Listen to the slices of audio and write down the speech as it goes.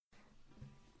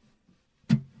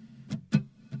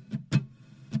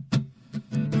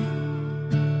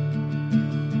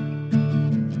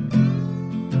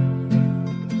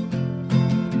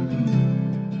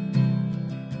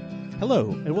Hello,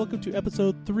 and welcome to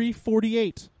episode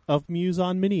 348 of Muse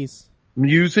on Minis.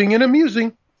 Musing and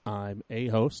amusing. I'm a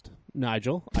host,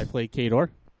 Nigel. I play Kador.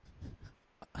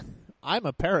 I'm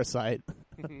a parasite.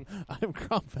 I'm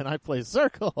Crump, and I play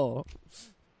Circle.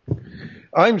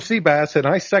 I'm Seabass, and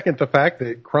I second the fact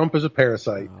that Crump is a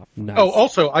parasite. Nice. Oh,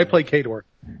 also, I play Kador.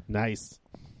 Nice.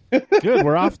 Good,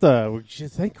 we're off the...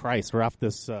 Thank Christ, we're off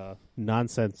this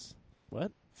nonsense...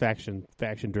 What? Faction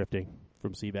drifting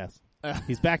from Seabass.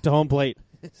 He's back to home plate.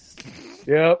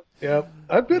 Yep.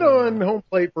 I've been on home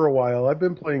plate for a while. I've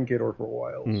been playing Kador for a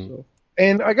while. So.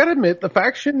 And I gotta admit, the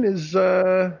faction is...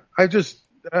 I just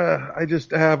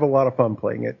have a lot of fun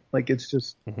playing it. Like, it's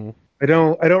just... I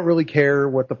don't really care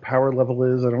what the power level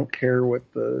is. I don't care what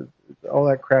all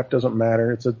that crap doesn't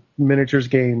matter. It's a miniatures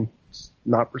game. It's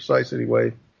not precise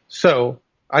anyway. So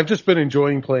I've just been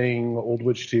enjoying playing Old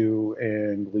Witch 2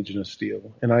 and Legion of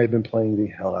Steel, and I've been playing the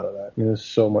hell out of that. And it's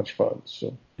so much fun.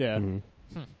 So yeah.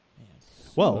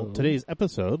 Well, today's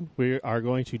episode, we are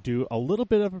going to do a little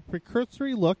bit of a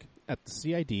precursory look at the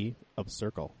CID of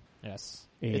Circle. Yes.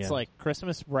 And it's like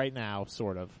Christmas right now,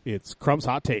 sort of. It's Crumb's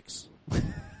Hot Takes.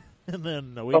 And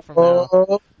then a week from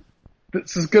now...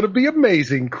 This is going to be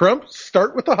amazing. Crump,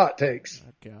 start with the hot takes.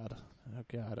 Oh,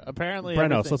 God. Apparently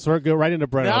Brennos. Let's go right into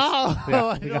Brennos. No! Yeah.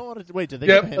 I don't want to... Wait, did they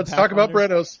Yep, give him let's talk about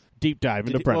Pathfinder? Brennos. Deep dive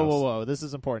into Brennos. Whoa. This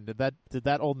is important. Did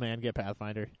that old man get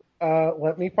Pathfinder?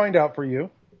 Let me find out for you.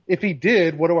 If he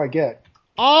did, what do I get?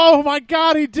 Oh, my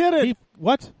God, he did it!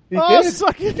 What? He Oh, did.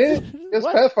 suck He it. did. Yes,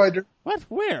 What? Pathfinder. What?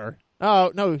 Where?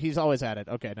 Oh, no, he's always had it.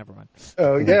 Okay, never mind.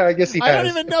 Oh, yeah, I guess he has. I don't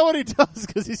even know what he does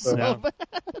because he's so Yeah. bad.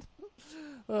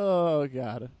 Oh,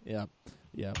 God. Yeah.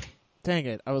 Dang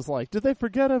it. I was like, did they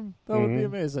forget him? That would be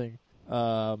amazing.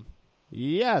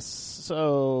 Yes.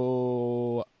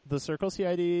 So the Circle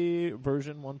CID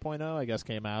version 1.0, I guess,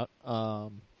 came out.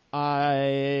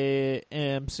 I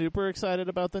am super excited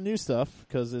about the new stuff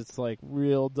because it's like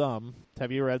real dumb.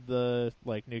 Have you read the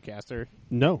new caster?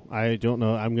 No, I don't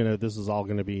know. This is all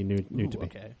gonna be new to me.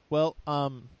 Okay. Well,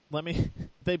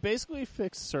 they basically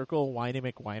fixed Circle Whiny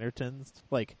McWhinerton's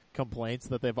complaints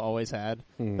that they've always had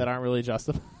that aren't really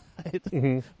justified.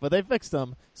 But they fixed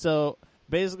them. So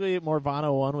basically,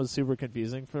 Morvana 1 was super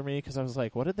confusing for me because I was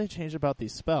like, what did they change about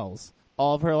these spells?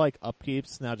 All of her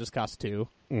upkeeps now just cost 2,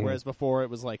 whereas before it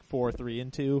was 4, 3,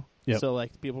 and 2. Yep. So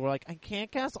people were like, I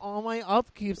can't cast all my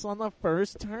upkeeps on the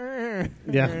first turn.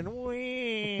 Yeah.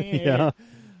 Wee. Yeah.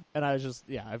 And I was just,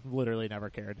 I've literally never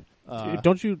cared.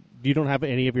 You don't have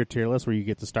any of your tier lists where you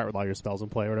get to start with all your spells in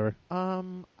play or whatever?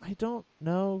 I don't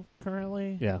know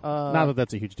currently. Yeah. Not that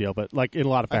that's a huge deal, but in a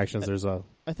lot of factions there's a...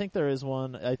 I think there is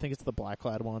one. I think it's the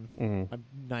Blackclad one. I'm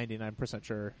 99%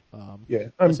 sure. Yeah,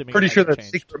 I'm pretty sure that's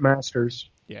changed. Secret Masters.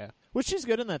 Yeah. Which she's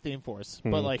good in that theme force.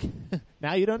 But,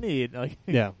 now you don't need...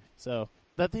 Yeah. So...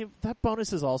 That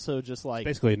bonus is also just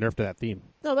Basically a nerf to that theme.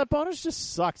 No, that bonus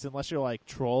just sucks unless you're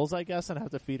trolls, I guess, and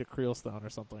have to feed a Creel Stone or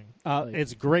something.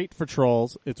 It's great for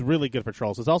trolls. It's really good for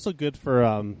trolls. It's also good for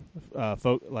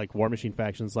folk Warmachine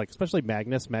factions, especially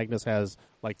Magnus. Magnus has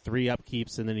 3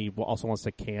 upkeeps, and then he also wants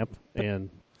to camp.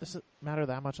 And does it matter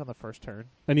that much on the first turn?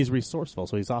 And he's resourceful,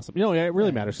 so he's awesome. It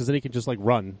really matters because then he can just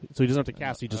run. So he doesn't have to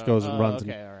cast. He just goes and runs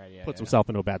and puts himself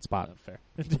into a bad spot. Fair.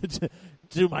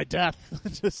 To my death.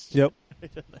 Just yep.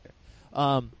 Right in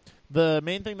there. The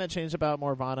main thing that changed about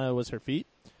Morvana was her feat.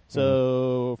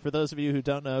 So for those of you who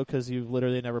don't know, because you've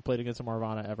literally never played against a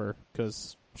Morvana ever,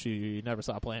 because she never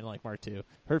saw playing Mark II,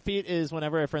 her feat is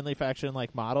whenever a friendly faction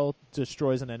model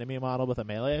destroys an enemy model with a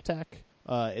melee attack,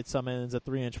 it summons a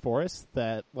 3-inch forest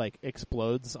that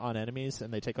explodes on enemies,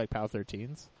 and they take POW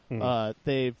 13s.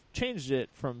 They've changed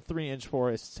it from 3-inch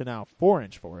forests to now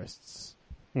 4-inch forests,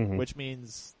 which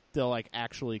means they'll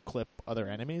actually clip other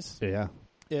enemies. Yeah.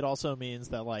 It also means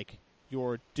that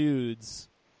your dudes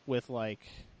with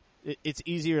it's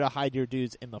easier to hide your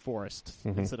dudes in the forest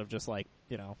instead of just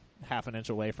half an inch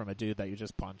away from a dude that you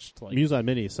just punched. Muse on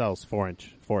Mini sells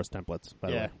 4-inch forest templates.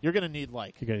 By the way, you're gonna need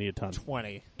you're gonna need a ton.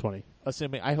 20.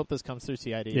 Assuming I hope this comes through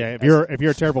CID. Yeah, if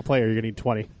you're a terrible player, you're gonna need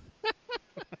 20.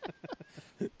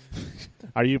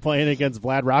 Are you playing against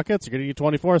Vlad Rockets? You're gonna need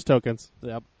 20 forest tokens.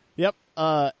 Yep.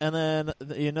 And then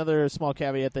another small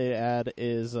caveat they add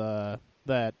is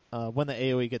that when the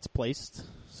AoE gets placed,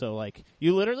 so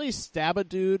you literally stab a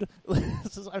dude.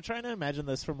 I'm trying to imagine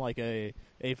this from a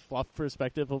fluff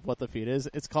perspective of what the feat is.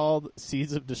 It's called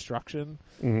Seeds of Destruction.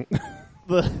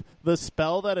 The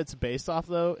spell that it's based off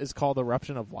though is called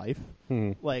Eruption of Life.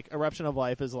 Eruption of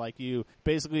Life is you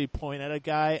basically point at a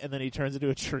guy and then he turns into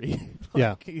a tree.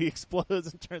 He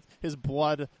explodes and turns his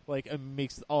blood and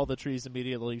makes all the trees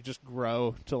immediately just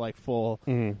grow to full.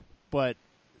 But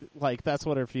like that's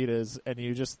what her feat is, and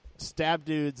you just stab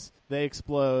dudes, they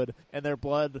explode, and their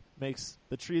blood makes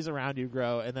the trees around you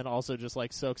grow, and then also just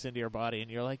like soaks into your body, and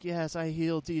you're like, yes, I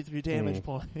heal D3 damage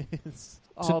points.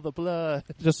 All the blood.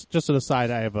 Just an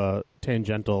aside, I have a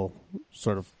tangential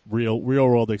sort of real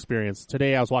world experience.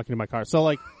 Today I was walking to my car. So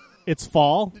like it's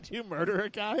fall. Did you murder a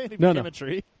guy and he No, became no. a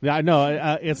tree? Yeah,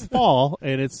 no, it's fall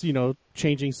and it's,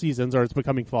 changing seasons or it's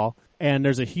becoming fall. And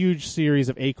there's a huge series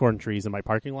of acorn trees in my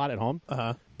parking lot at home.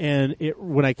 Uh-huh. And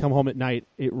when I come home at night,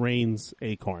 it rains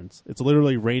acorns. It's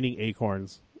literally raining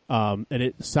acorns. And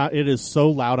it is so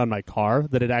loud on my car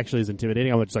that it actually is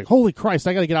intimidating. I'm just like, holy Christ,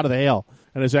 I got to get out of the hail.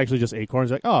 And it's actually just acorns.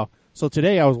 Like, oh, so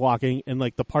today I was walking and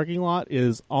like the parking lot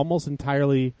is almost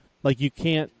entirely like you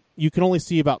can only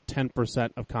see about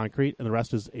 10% of concrete and the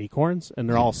rest is acorns and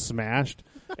they're all smashed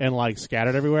and like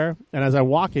scattered everywhere. And as I'm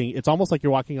walking, it's almost like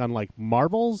you're walking on like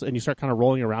marbles and you start kind of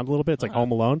rolling around a little bit. It's like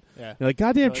Home Alone. Yeah. You're like,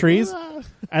 goddamn trees. Ah.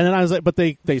 And then I was like, but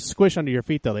they squish under your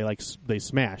feet though. They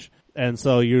smash. And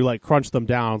so you like crunch them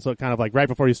down. So it kind of like right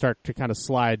before you start to kind of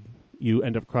slide, you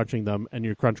end up crunching them and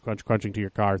you're crunching to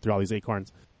your car through all these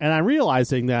acorns. And I'm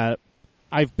realizing that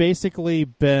I've basically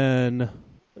been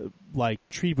like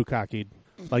tree bukkakied.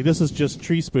 Like this is just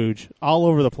tree spooge all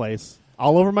over the place,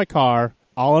 all over my car,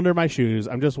 all under my shoes.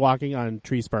 I'm just walking on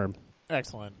tree sperm.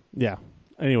 Excellent. Yeah.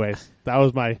 Anyways, that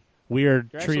was my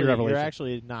weird tree revelation. You're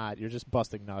actually not. You're just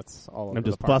busting nuts all over I'm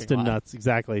just the parking busting lot. nuts.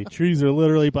 Exactly. Trees are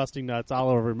literally busting nuts all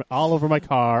over my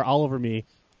car, all over me,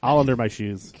 all under my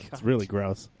shoes. It's really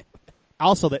gross.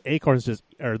 Also, that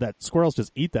that squirrels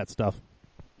just eat that stuff.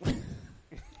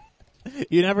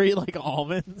 You never eat like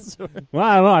almonds Well,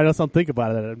 I don't know. I just don't think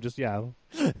about it. I'm just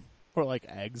or like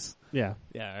eggs. yeah.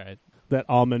 Yeah, all right. That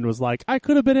almond was like, I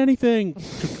could have been anything.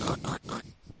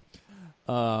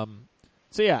 So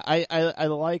yeah, I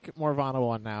like Morvana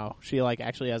 1 now. She like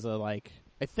actually has I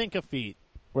think a feat,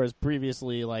 whereas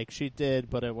previously like she did,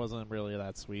 but it wasn't really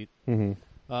that sweet.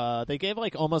 Mm-hmm. They gave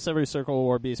like almost every Circle of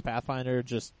War Beast Pathfinder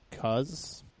just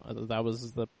cause. That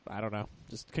was I don't know.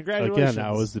 Just congratulations. Again,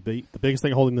 that was the biggest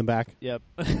thing holding them back. Yep.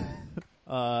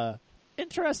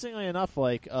 Interestingly enough,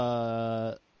 like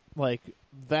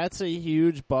that's a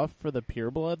huge buff for the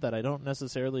pureblood that I don't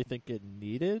necessarily think it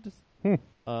needed.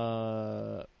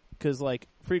 Because like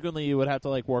frequently you would have to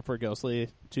like warp for Ghostly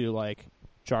to like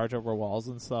charge over walls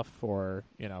and stuff, or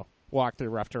walk through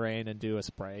rough terrain and do a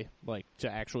spray, like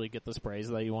to actually get the sprays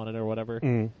that you wanted or whatever.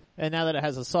 And now that it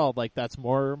has assault, like that's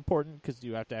more important because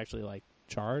you have to actually like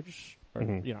charge, or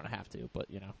you don't have to, but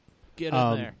get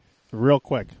in there. Real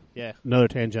quick, Yeah. another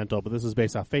tangential, but this is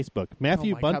based off Facebook.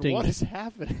 Matthew Oh my Bunting. God, what is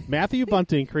happening? Matthew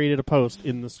Bunting created a post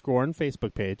in the Scorn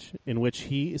Facebook page in which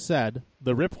he said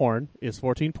the Rip Horn is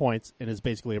 14 points and is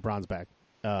basically a bronze back.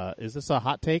 Is this a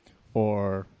hot take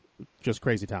or just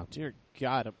crazy town? Dear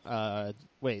God.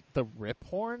 Wait, the Rip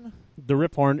Horn? The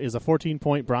Rip Horn is a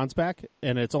 14-point bronze back,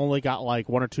 and it's only got like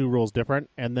one or two rules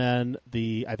different. And then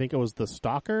I think it was the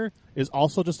Stalker is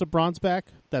also just a bronze back.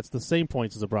 That's the same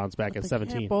points as a bronze back at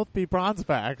 17. Can't both be bronze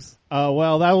backs.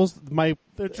 Well, that was my.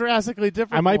 They're drastically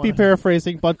different. I might be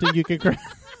paraphrasing, Bunting. You can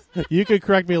you can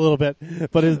correct me a little bit,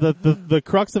 but the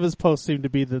crux of his post seemed to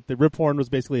be that the Rip Horn was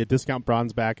basically a discount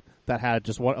bronze back that had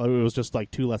just one. It was just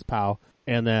like 2 less POW,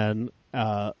 and then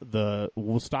the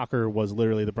Stalker was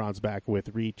literally the bronze back with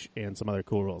reach and some other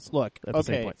cool rules. Look, at the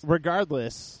same points.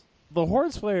 regardless, the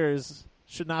Hordes players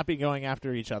should not be going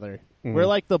after each other. We're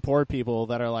like the poor people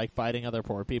that are like fighting other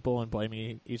poor people and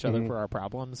blaming each other for our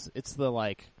problems. It's the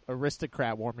like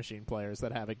aristocrat Warmachine players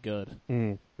that have it good.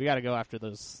 We got to go after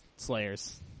those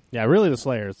Slayers. Yeah, really, the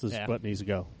Slayers is what needs to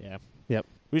go. Yeah. Yep.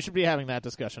 We should be having that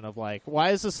discussion of like,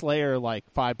 why is the Slayer like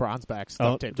 5 bronze backs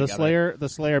duct taped together? The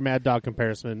Slayer Mad Dog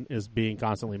comparison is being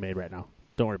constantly made right now.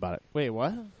 Don't worry about it. Wait,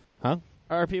 what? Huh?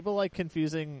 Are people like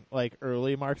confusing like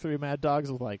early Mark III Mad Dogs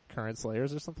with like current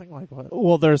Slayers or something? Like what?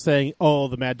 Well, they're saying,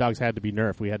 the Mad Dogs had to be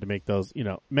nerfed. We had to make those,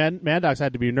 Mad Dogs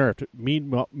had to be nerfed.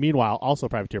 Meanwhile, also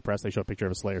Privateer Press, they show a picture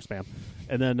of a Slayer spam.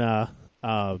 And then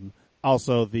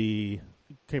also the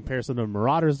comparison of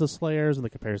Marauders to Slayers and the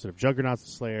comparison of Juggernauts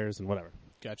to Slayers and whatever.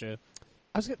 Gotcha.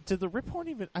 Did the Rip Horn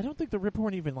even... I don't think the Rip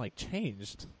Horn even like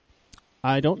changed.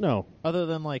 I don't know. Other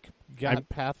than like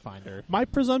Pathfinder. My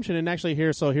presumption, and actually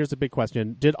here's the big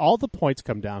question, did all the points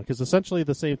come down? Because essentially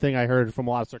the same thing I heard from a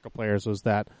lot of Circle players was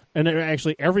that, and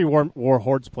actually every War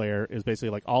Hordes player is basically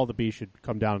like all the beasts should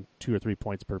come down 2 or 3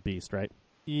 points per beast, right?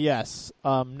 Yes.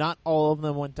 Not all of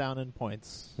them went down in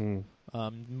points.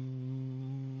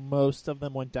 Most of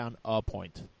them went down a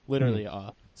point. Literally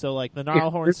So like the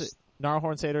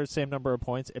Gnarlhorn Satyr, same number of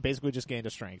points. It basically just gained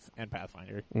a strength and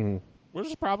Pathfinder. Which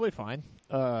is probably fine.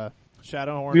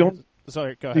 Shadowhorn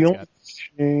sorry, go ahead,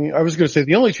 Scott. I was going to say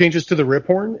the only changes to the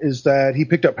Riphorn is that he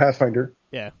picked up Pathfinder.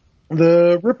 Yeah.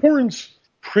 The Riphorn's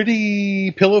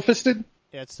pretty pillow-fisted.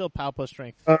 Yeah, it's still POW plus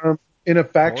strength. In a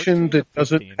faction 14 or that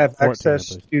doesn't 15? have 14,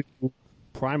 access to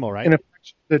Primal, right? in a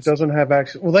faction that doesn't have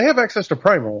access. Well, they have access to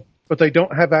Primal, but they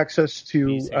don't have access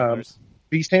to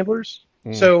Beast Handlers.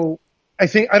 So I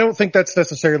don't think that's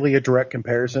necessarily a direct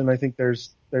comparison. I think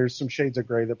there's some shades of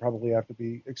gray that probably have to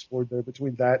be explored there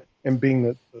between that and being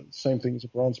the same thing as a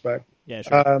Bronzeback. Yeah,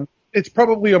 sure. It's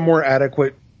probably a more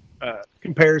adequate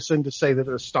comparison to say that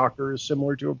a Stalker is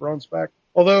similar to a Bronzeback.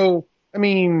 Although, I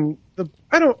mean,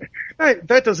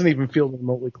 that doesn't even feel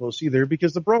remotely close either,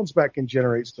 because the Bronzeback can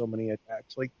generate so many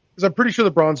attacks. Like, because I'm pretty sure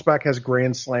the Bronzeback has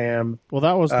Grand Slam. Well,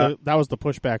 that was the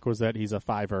pushback, was that he's a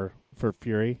 5er for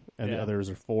Fury, and the others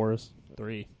are 4s.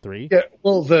 3. Yeah,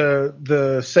 well,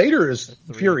 the Satyr is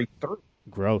Fury 3.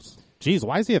 Gross. Jeez,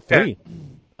 why is he a 3?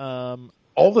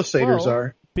 All the Satyrs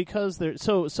are. Because they're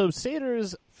so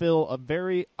Satyrs fill a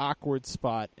very awkward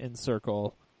spot in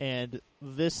Circle, and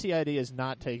this CID is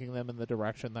not taking them in the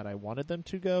direction that I wanted them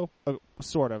to go.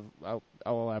 Sort of. I'll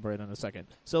elaborate in a second.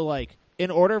 So, like,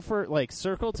 in order for, like,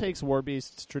 Circle takes War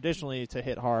Beasts traditionally to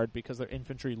hit hard because their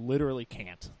infantry literally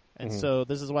can't. And so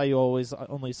this is why you always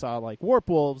only saw, like, Warp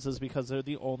Wolves, is because they're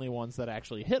the only ones that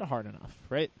actually hit hard enough,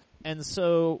 right? And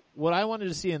so what I wanted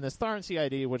to see in this Tharn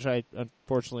CID, which I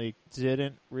unfortunately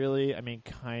didn't really, I mean,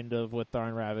 kind of with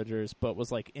Tharn Ravagers, but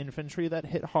was, like, infantry that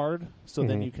hit hard, so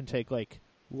then you can take, like,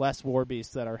 less War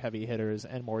Beasts that are heavy hitters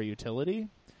and more utility.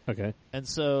 Okay. And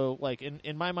so, like,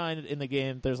 in my mind, in the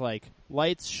game, there's, like,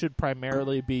 lights should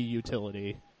primarily be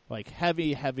utility. Like,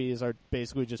 heavies are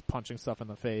basically just punching stuff in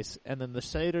the face. And then the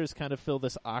Satyrs kind of fill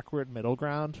this awkward middle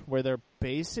ground where they're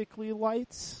basically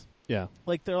lights. Yeah.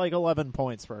 Like, they're like 11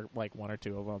 points for, like, one or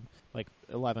two of them. Like,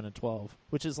 11 and 12.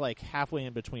 Which is, like, halfway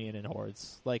in between in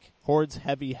Hordes. Like, Hordes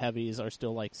heavies are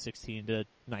still, like, 16 to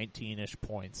 19-ish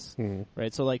points.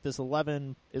 Right? So, like, this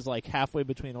 11 is, like, halfway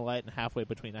between a light and halfway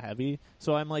between a heavy.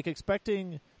 So I'm, like,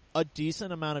 expecting a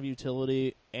decent amount of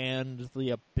utility and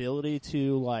the ability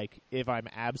to, like, if I'm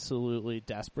absolutely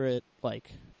desperate, like,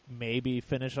 maybe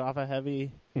finish off a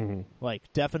heavy. Like,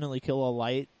 definitely kill a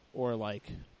light or, like,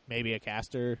 maybe a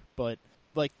caster. But,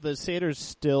 like, the Satyrs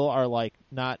still are, like,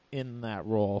 not in that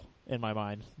role in my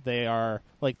mind. They are,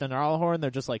 like, the Gnarlhorn, they're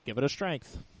just, like, give it a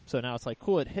strength. So now it's like,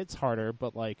 cool, it hits harder,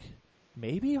 but, like,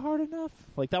 maybe hard enough?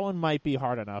 Like, that one might be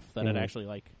hard enough that it actually,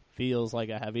 like, feels like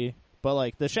a heavy. But,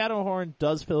 like, the Shadowhorn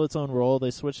does fill its own role.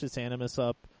 They switched its Animus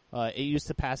up. It used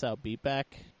to pass out Beatback.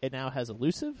 It now has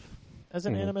Elusive as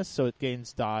an Animus, so it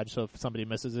gains dodge. So if somebody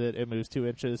misses it, it moves 2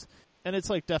 inches. And it's,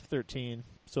 like, Def 13.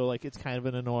 So, like, it's kind of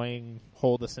an annoying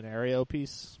hold a scenario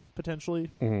piece,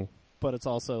 potentially. But it's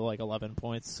also, like, 11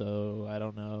 points, so I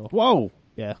don't know. Whoa!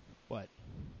 Yeah. What?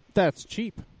 That's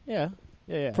cheap. Yeah.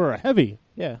 For a heavy.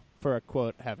 Yeah. For a,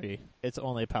 quote, heavy. It's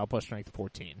only POW plus strength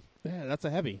 14. Yeah, that's a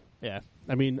heavy. Yeah.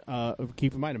 I mean,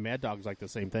 keep in mind, a Mad Dog's like the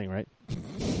same thing, right?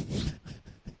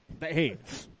 Hey,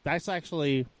 that's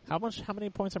actually... How many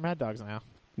points are Mad Dogs now?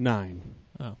 9.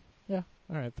 Oh. Yeah.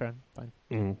 All right, fine.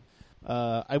 Mm-hmm.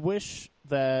 I wish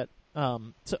that...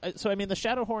 So I mean, the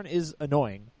Shadowhorn is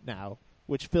annoying now,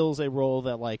 which fills a role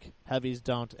that, like, heavies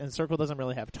don't. And Circle doesn't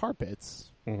really have tar pits.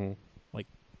 Like,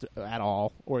 at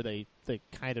all. Or they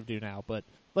kind of do now, but...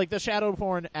 Like, the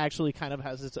Shadowhorn actually kind of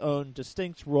has its own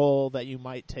distinct role that you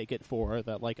might take it for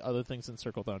that, like, other things in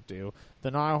Circle don't do.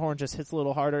 The Gnarlhorn just hits a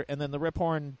little harder, and then the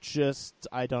Riphorn just,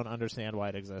 I don't understand why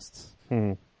it exists.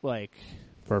 Like...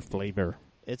 For flavor.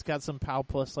 It's got some POW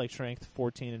plus, like, strength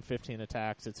 14 and 15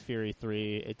 attacks. It's Fury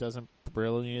 3. It doesn't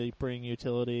brilliantly bring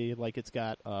utility. Like, it's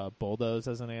got Bulldoze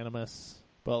as an Animus.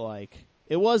 But, like,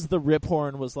 it was the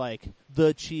Riphorn was, like,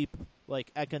 the cheap,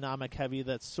 like, economic heavy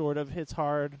that sort of hits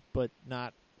hard, but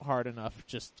not hard enough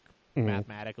just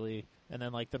mathematically. And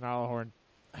then, like, the Gnarlhorn,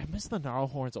 I miss the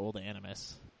Gnarlhorn's old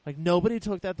Animus. Like, nobody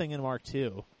took that thing in Mark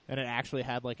II, and it actually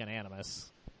had, like, an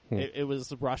Animus. It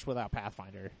was Rush without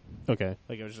Pathfinder. Okay.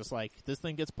 Like, it was just like, this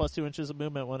thing gets plus 2 inches of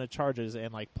movement when it charges,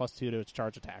 and, like, plus 2 to its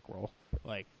charge attack roll.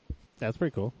 Like, that's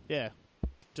pretty cool. Yeah.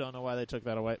 Don't know why they took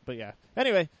that away, but yeah.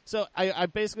 Anyway, so I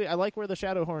basically, I like where the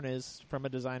Shadowhorn is from a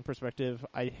design perspective.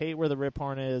 I hate where the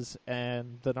Riphorn is,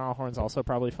 and the Gnarlhorn's also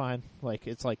probably fine. Like,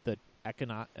 it's like the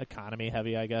economy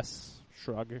heavy, I guess.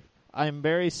 Shrug. I'm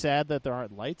very sad that there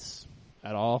aren't lights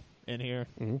at all in here.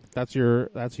 That's your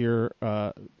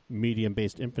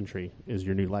medium-based infantry is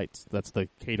your new lights. That's the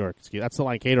Khador. That's the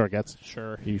line Khador gets.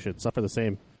 Sure. You should suffer the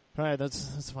same. All right,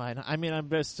 that's fine. I mean, I'm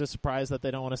just surprised that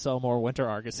they don't want to sell more Winter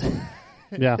Argus.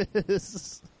 Yeah.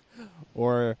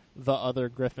 Or the other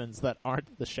Griffins that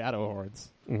aren't the Shadowhorns.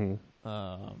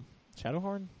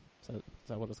 Shadowhorn? Is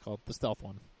that what it's called? The stealth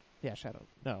one. Yeah, Shadow.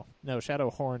 No, Shadow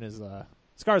Horn is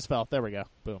Scarsfell. There we go.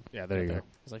 Boom. Yeah, there you go.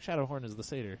 It's like Shadow Horn is the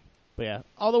satyr. But yeah,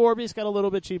 all the war beasts got a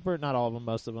little bit cheaper. Not all of them,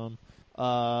 most of them.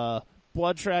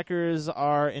 Blood trackers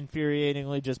are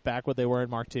infuriatingly just back what they were in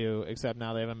Mark II, except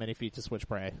now they have a mini feat to switch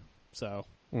prey. So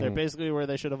they're basically where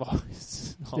they should have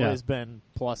always been,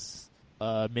 plus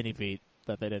mini feat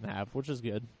that they didn't have, which is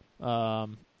good.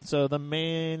 So the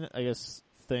main, I guess,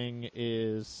 thing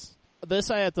is this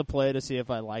I have to play to see if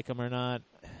I like them or not.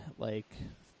 Like,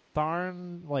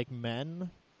 Tharn, like, men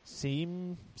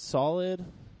seem solid.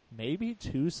 Maybe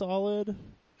too solid.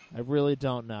 I really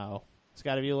don't know.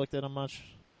 Scott, have you looked at them much?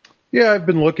 Yeah, I've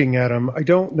been looking at them. I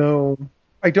don't know.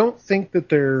 I don't think that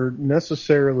they're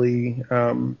necessarily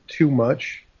too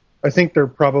much. I think they're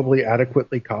probably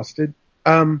adequately costed.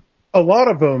 A lot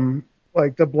of them,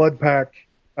 like the Blood Pack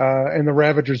and the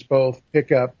Ravagers both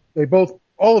pick up.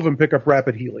 All of them pick up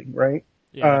rapid healing, right?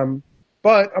 Yeah.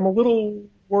 But I'm a little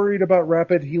worried about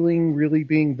rapid healing really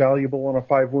being valuable on a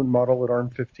 5-wound model at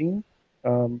ARM 15.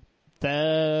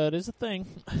 That is a thing.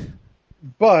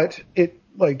 But if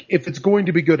it's going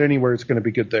to be good anywhere, it's going to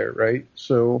be good there, right?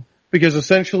 So, because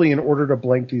essentially, in order to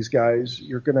blank these guys,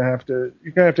 you're going to have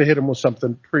to hit them with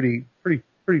something pretty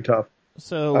tough.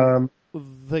 So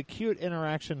the cute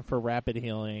interaction for rapid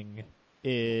healing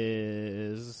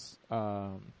is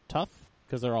tough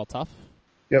because they're all tough.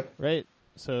 Yep. Right.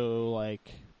 So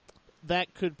like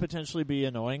that could potentially be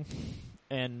annoying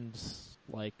and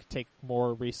like take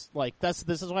more this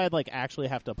is why I'd like actually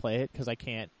have to play it because I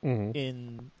can't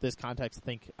in this context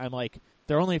think I'm like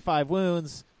they're only 5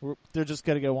 wounds, they're just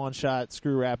gonna go one shot,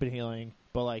 screw rapid healing.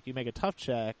 But like you make a tough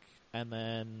check and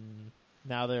then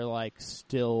now they're like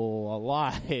still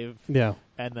alive. Yeah.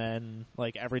 And then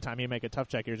like every time you make a tough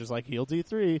check you're just like heal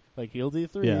D3,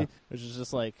 Yeah. which is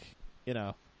just like, you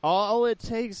know, all it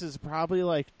takes is probably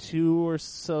like 2 or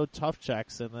so tough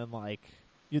checks and then like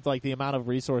you'd like the amount of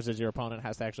resources your opponent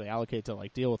has to actually allocate to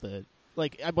like deal with it.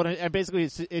 Like, but basically,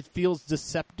 it feels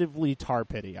deceptively tar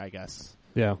pity, I guess.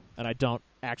 Yeah. And I don't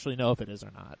actually know if it is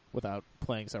or not without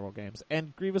playing several games.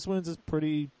 And Grievous Wounds is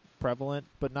pretty prevalent,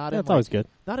 but not in That's always good.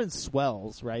 Not in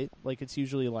swells, right? Like it's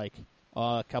usually like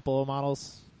a couple of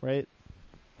models, right?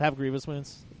 Have Grievous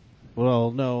Wounds.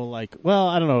 Well, no, I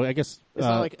don't know. I guess it's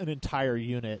not like an entire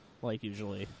unit, like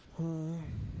usually. I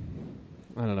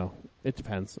don't know. It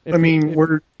depends.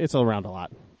 It's around a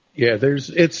lot. Yeah,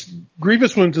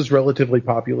 Grievous Wounds is relatively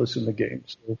populous in the game.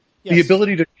 So yes. The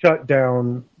ability to shut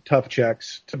down tough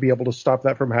checks to be able to stop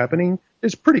that from happening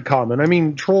is pretty common. I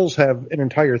mean, trolls have an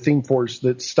entire theme force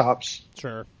that stops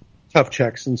tough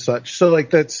checks and such. So like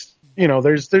that's, you know,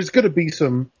 there's going to be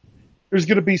some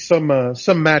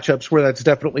matchups where that's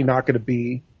definitely not going to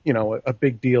be, you know, a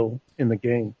big deal in the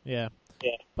game. Yeah.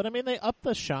 Yeah. But I mean, they upped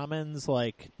the Shaman's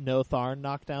like no Tharn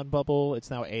knockdown bubble. It's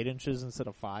now 8 inches instead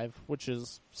of 5, which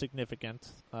is significant.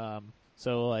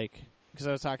 So like, because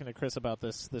I was talking to Chris about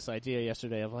this idea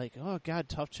yesterday of like, oh god,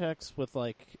 tough checks with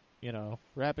like, you know,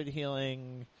 rapid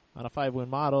healing on a 5-wound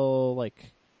model,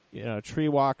 like, you know, Tree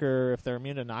Walker, if they're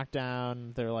immune to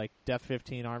knockdown, they're like Def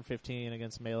 15, Arm 15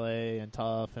 against melee and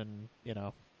tough, and you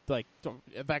know, like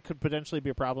that could potentially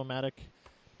be problematic.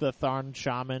 The Tharn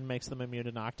Shaman makes them immune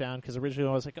to knockdown, because originally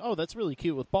I was like, oh, that's really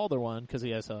cute with Balder one, because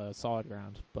he has a solid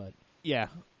ground. But, yeah.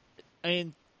 I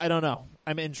mean, I don't know.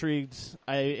 I'm intrigued.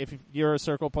 If you're a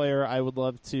Circle player, I would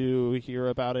love to hear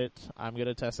about it. I'm going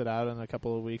to test it out in a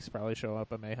couple of weeks, probably show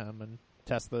up at Mayhem and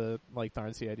test the like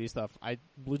Tharn CID stuff. I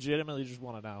legitimately just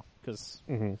want to know, because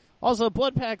also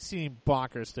Blood Packs seem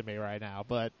bonkers to me right now.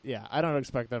 But, yeah, I don't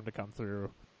expect them to come through.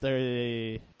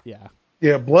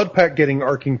 Yeah, Blood Pack getting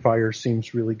Arcing Fire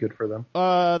seems really good for them.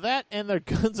 That and their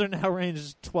guns are now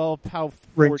range 12, POW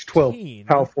 14. Range 12,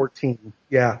 POW 14,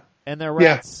 yeah. And they're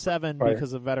Rat 7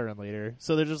 because of Veteran Leader.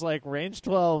 So they're just like range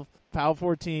 12, POW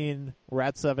 14,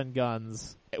 Rat 7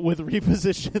 guns with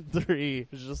reposition 3.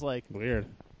 It's just like... weird.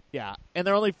 Yeah, and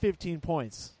they're only 15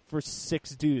 points for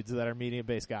 6 dudes that are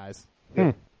medium-based guys.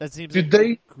 That seems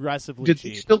aggressively cheap.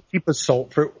 Did they still keep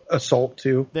Assault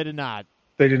too? They did not.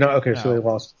 They did not? Okay, so they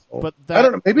lost Assault. But I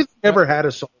don't know. Maybe they never had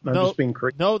Assault. I'm just being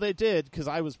crazy. No, they did, because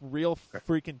I was real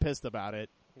freaking pissed about it.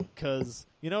 Because,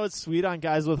 you know what's sweet on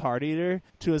guys with Heart Eater?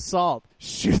 To Assault.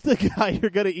 Shoot the guy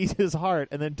you're going to eat his heart,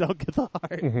 and then don't get the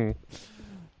heart.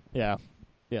 Yeah.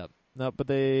 Yeah. No, but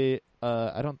they...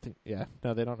 I don't think... Yeah.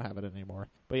 No, they don't have it anymore.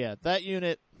 But yeah, that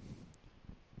unit...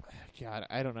 God,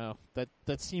 I don't know.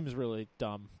 That seems really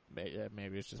dumb.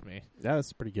 Maybe it's just me. Yeah,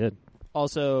 that's pretty good.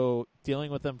 Also,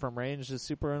 dealing with them from range is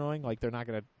super annoying. Like, they're not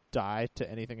going to die to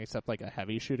anything except, like, a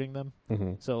heavy shooting them.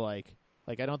 So, like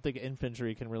Like, I don't think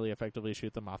infantry can really effectively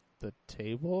shoot them off the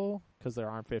table because they're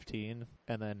arm 15,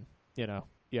 and then, you know,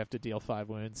 you have to deal 5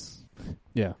 wounds.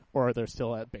 Yeah. Or they're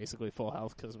still at basically full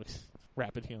health because we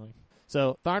rapid healing.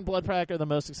 So, Tharn Bloodpack are the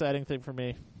most exciting thing for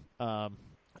me.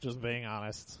 Just being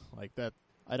honest. Like, that,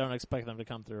 I don't expect them to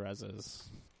come through as is,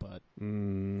 but...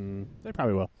 they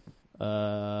probably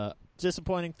will.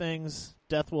 Disappointing things.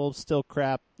 Deathwolves still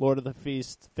crap. Lord of the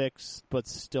Feast fixed, but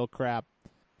still crap.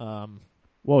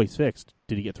 Whoa, he's fixed.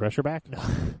 Did he get Thresher back? No,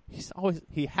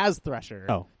 he has Thresher.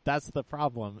 Oh. That's the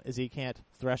problem, is he can't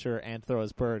Thresher and throw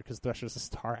his bird because Thresher's a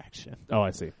star action. Oh, I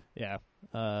see. Yeah.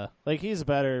 Like, he's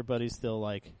better, but he's still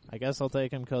like, I guess I'll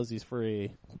take him because he's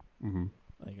free. Mm-hmm.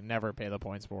 Like, never pay the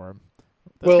points for him.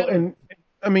 And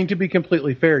I mean, to be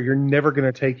completely fair, you're never going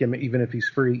to take him even if he's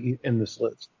free in this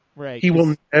list. Right. He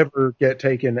will never get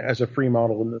taken as a free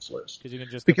model in this list. Because you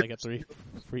can just get like a 3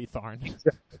 free Tharn.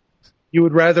 Exactly. You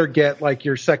would rather get like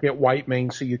your second white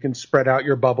main so you can spread out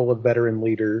your bubble of veteran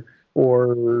leader,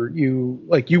 or you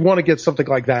want to get something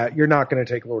like that. You're not going to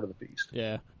take Lord of the Feast.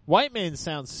 Yeah. White mains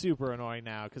sounds super annoying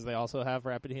now because they also have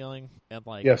rapid healing and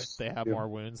like they have more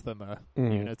wounds than the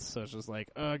units. So it's just like,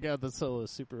 oh god, that solo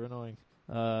is super annoying.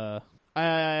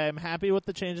 I'm happy with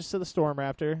the changes to the Storm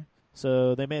Raptor.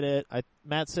 So they made it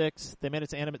Mat 6. They made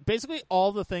its animate. Basically,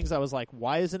 all the things I was like,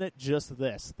 why isn't it just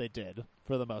this? They did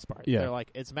for the most part. Yeah. They're like,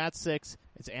 it's Mat 6.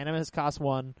 Its animate cost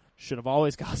 1. Should have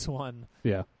always cost 1.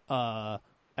 Yeah.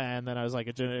 And then I was like,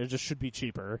 it just should be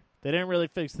cheaper. They didn't really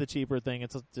fix the cheaper thing.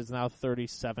 It's now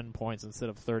 37 points instead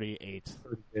of 38.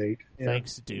 38. Yeah.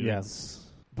 Thanks, dudes. Yeah.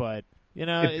 But you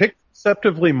know, it picked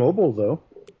deceptively mobile though.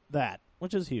 That,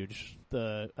 which is huge.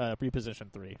 The reposition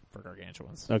 3 for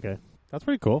Gargantuans. Okay. That's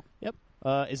pretty cool. Yep.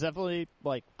 It's definitely,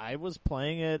 like, I was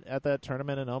playing it at that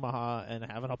tournament in Omaha and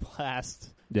having a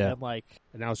blast. Yeah. And,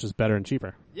 and now it's just better and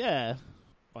cheaper. Yeah.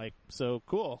 So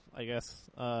cool, I guess.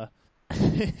 God,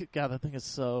 that thing is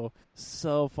so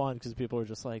fun because people are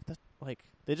just like,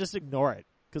 they just ignore it.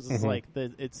 Because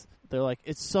it's they're like,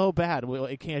 it's so bad,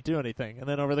 it can't do anything. And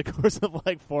then over the course of,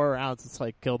 4 rounds, it's,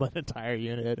 killed an entire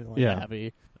unit and,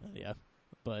 heavy. Yeah.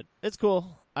 But it's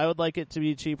cool. I would like it to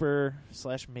be cheaper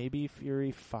 / maybe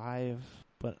Fury 5,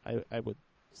 but I would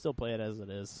still play it as it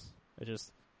is.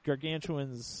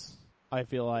 Gargantuans, I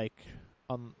feel like,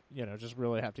 just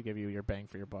really have to give you your bang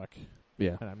for your buck.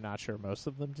 Yeah. And I'm not sure most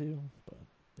of them do, but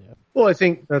yeah. Well, I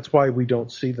think that's why we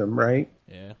don't see them, right?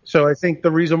 Yeah. So I think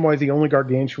the reason why the only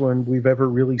Gargantuan we've ever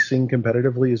really seen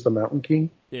competitively is the Mountain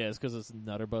King. Yeah, it's because it's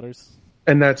Nutter Butters.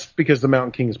 And that's because the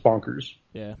Mountain King is bonkers.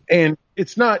 Yeah. And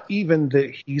it's not even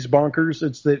that he's bonkers,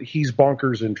 it's that he's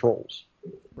bonkers in trolls.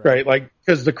 Right?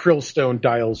 Because the Krillstone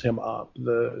dials him up.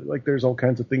 There's all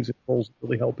kinds of things that trolls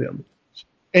really help him.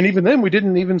 And even then, we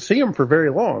didn't even see him for very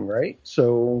long, right?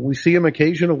 So we see him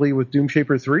occasionally with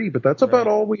Doomshaper 3, but that's about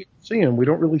all we see him. We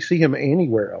don't really see him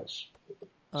anywhere else.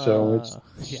 So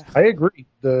I agree.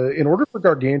 In order for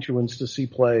Gargantuans to see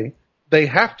play, they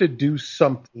have to do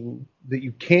something that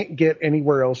you can't get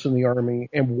anywhere else in the army,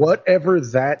 and whatever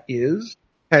that is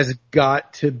has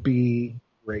got to be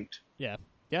great. Yeah.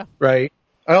 Yeah. Right?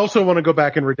 I also want to go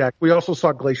back and redact. We also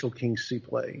saw Glacial Kings see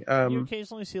play. You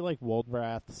occasionally see,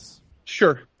 Woldwraths.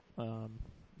 Sure.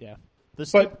 Yeah.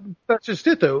 But that's just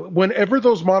it, though. Whenever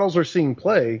those models are seeing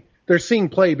play, they're seeing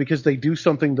play because they do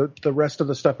something that the rest of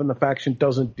the stuff in the faction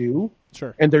doesn't do.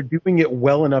 Sure. And they're doing it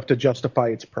well enough to justify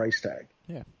its price tag.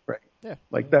 Yeah. Right. Yeah.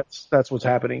 That's what's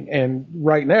happening. And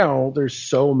right now, there's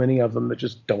so many of them that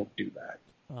just don't do that.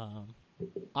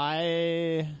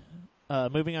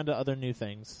 Moving on to other new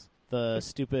things. The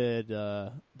stupid,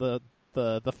 the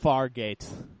Fargate,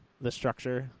 the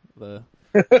structure,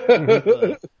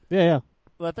 yeah.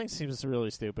 That thing seems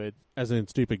really stupid. As in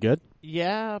stupid good?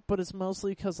 Yeah, but it's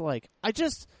mostly because, I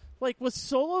just, with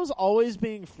solos always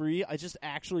being free, I just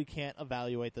actually can't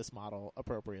evaluate this model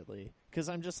appropriately. Because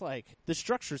I'm just the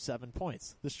structure's 7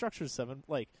 points. The structure's 7,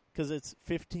 because it's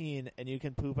 15 and you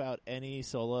can poop out any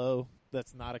solo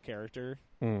that's not a character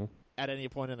at any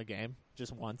point in the game,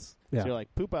 just once. Yeah. So you're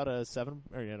poop out a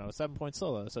 7-point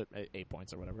solo, so 8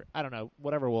 points or whatever. I don't know,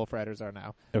 whatever Wolf Riders are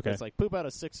now. Okay. It's poop out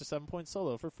a 6 or 7 point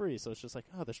solo for free, so it's just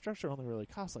the structure only really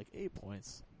costs 8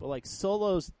 points. But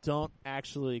solos don't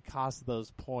actually cost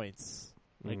those points.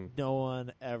 No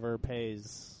one ever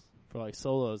pays for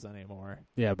solos anymore.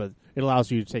 Yeah, but it allows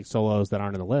you to take solos that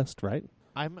aren't in the list, right?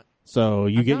 So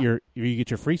you get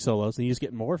your free solos, and you just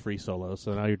get more free solos.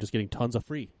 So now you're just getting tons of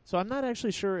free. So I'm not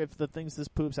actually sure if the things this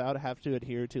poops out have to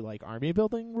adhere to army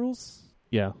building rules.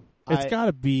 Yeah, it's got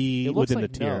to be within the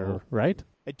tier, no. right?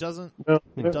 It doesn't. No,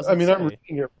 It doesn't I mean, I'm say.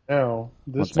 reading it now.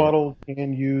 This second. model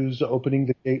can use opening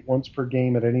the gate once per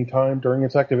game at any time. During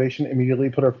its activation, immediately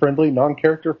put a friendly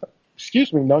non-character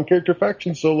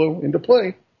faction solo into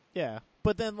play. Yeah,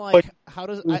 but then Like- how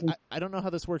does I don't know how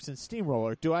this works in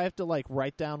Steamroller. Do I have to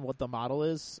write down what the model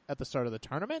is at the start of the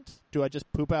tournament? Do I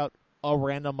just poop out a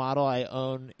random model I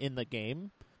own in the game?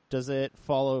 Does it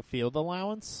follow field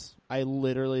allowance? I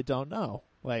literally don't know.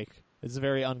 It's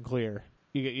very unclear.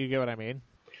 You get what I mean?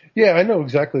 Yeah, I know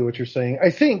exactly what you're saying. I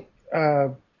think,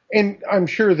 and I'm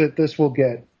sure that this will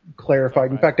get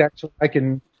clarified. In fact, actually, I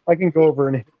can go over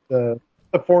and hit the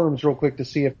forums real quick to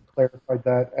see if it clarified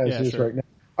that as is sure. right now.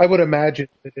 I would imagine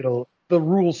that the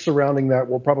rules surrounding that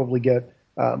will probably get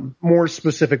more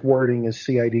specific wording as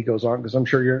CID goes on, because I'm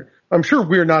sure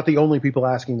we're not the only people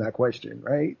asking that question,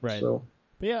 right? Right. So,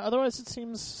 But yeah, otherwise it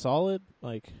seems solid.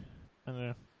 I don't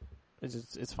know.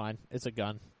 It's fine. It's a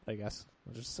gun, I guess.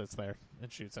 It just sits there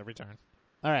and shoots every turn.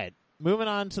 All right, moving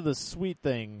on to the sweet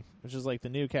thing, which is the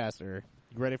new caster.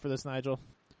 You ready for this, Nigel?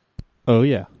 Oh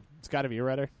yeah. It's got to be. You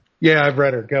ready? yeah, I've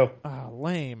read her. Go. Oh,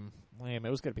 lame. It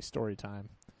was going to be story time.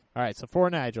 All right, so for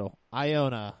Nigel,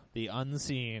 Iona, the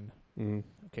Unseen. Mm.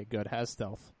 Okay, good. Has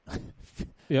stealth.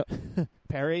 Yep.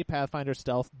 Parry, Pathfinder,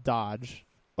 stealth, dodge,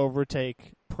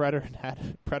 overtake,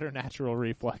 preternatural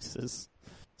reflexes.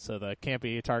 So that can't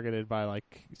be targeted by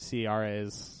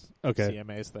CRA's, Okay.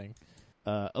 CMA's thing.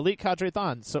 Elite Cadre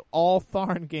Thorn. So all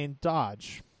Thorn gain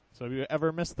dodge. So if you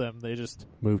ever miss them, they just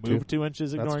Move 2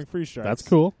 inches, ignoring free strikes. That's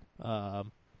cool.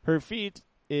 Her feat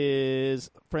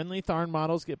is friendly Tharn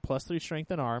models get +3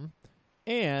 strength and arm,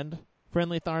 and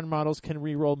friendly Tharn models can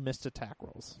reroll missed attack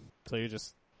rolls. So you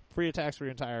just free attacks for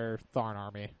your entire Tharn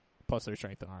army, +3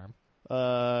 strength and arm.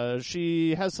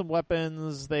 She has some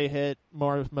weapons. They hit.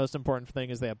 Most important thing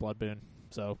is they have Blood Boon,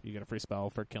 so you get a free spell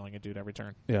for killing a dude every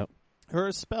turn. Yeah.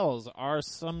 Her spells are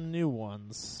some new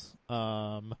ones.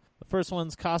 The first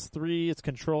one's cost 3. It's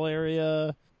control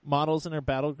area. Models in her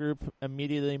battle group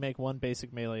immediately make 1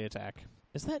 basic melee attack.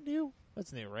 Is that new?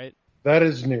 That's new, right? That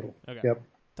is new. Okay. Yep.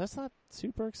 That's not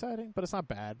super exciting, but it's not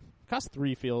bad. Cost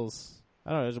 3 feels,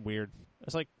 I don't know, it's weird.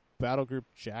 It's like battle group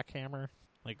jackhammer.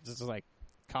 This is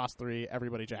cost 3,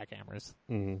 everybody jackhammers.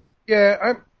 Mm-hmm.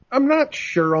 Yeah, I'm not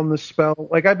sure on the spell.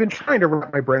 I've been trying to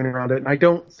wrap my brain around it, and I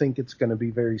don't think it's going to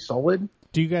be very solid.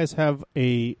 Do you guys have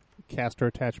a caster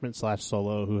attachment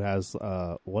 /solo who has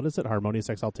what is it? Harmonious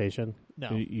Exaltation? No.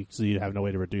 So you have no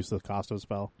way to reduce the cost of the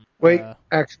spell. Wait,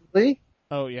 actually,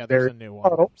 Oh, yeah, there's a new one.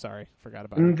 Oh. Sorry, forgot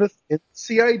about it. it's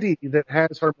CID that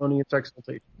has Harmonious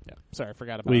Exaltation. Yeah, sorry,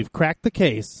 forgot about it. We've cracked the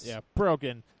case. Yeah,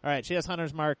 broken. All right, she has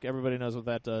Hunter's Mark. Everybody knows what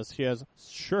that does. She has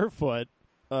Surefoot.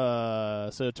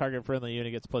 So target friendly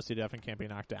unit gets +2 def and can't be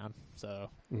knocked down. So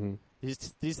Mm-hmm.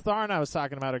 these Tharn I was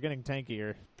talking about are getting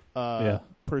tankier.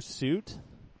 Pursuit,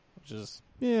 which is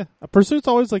Pursuit's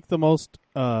always the most.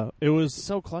 It was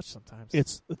so clutch sometimes.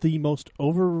 It's the most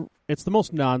It's the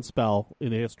most non-spell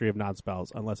in the history of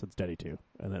non-spells, unless it's Steady 2,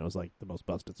 and then it was the most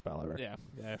busted spell ever. Yeah.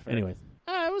 Fair. Anyways,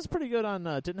 it was pretty good on.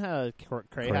 Didn't have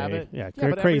Cray have it. Yeah,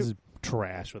 but Cray's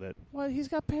trash with it. Well, he's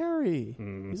got parry.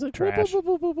 He's trash. Boop,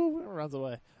 boop, boop, boop, boop, and runs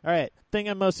away. All right, thing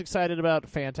I'm most excited about,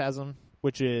 Phantasm,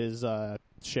 which is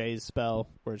Shay's spell,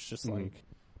 where it's just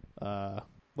a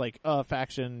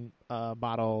faction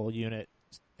model unit,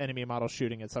 enemy model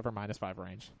shooting it, suffer -5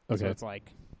 range. Okay. So it's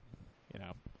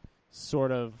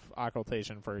sort of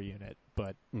occultation for a unit,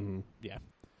 but yeah.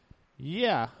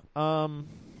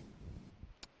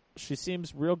 She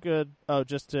seems real good. Oh,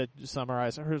 just to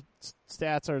summarize, her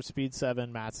stats are speed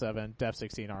 7, mat 7, def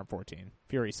 16, arm 14,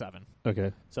 fury 7.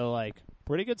 Okay. So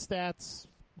pretty good stats,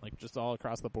 just all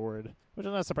across the board. Which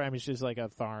is not surprising. She's a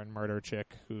Tharn murder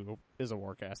chick who is a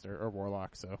warcaster or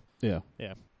warlock. So Yeah.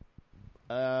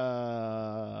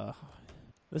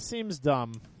 This seems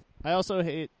dumb. I also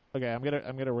hate. Okay, I'm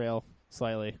gonna rail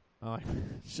slightly,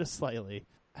 just slightly.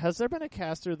 Has there been a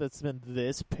caster that's been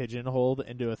this pigeonholed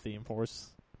into a theme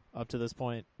force up to this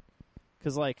point?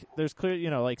 Because there's clear,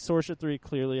 Sorcerer 3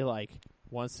 clearly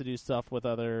wants to do stuff with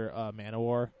other Mana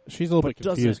War. She's a little bit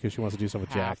doesn't confused because she wants to do stuff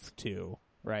with Jack. Have to,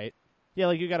 right? Yeah,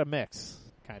 you got a mix,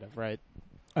 kind of, right?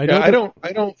 I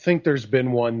don't think there's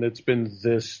been one that's been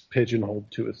this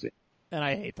pigeonholed to a thing. And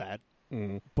I hate that.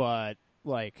 But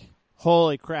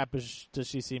holy crap, does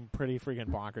she seem pretty freaking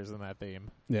bonkers in that theme.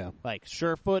 Yeah.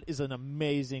 Surefoot is an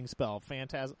amazing spell.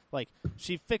 Fantastic.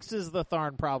 She fixes the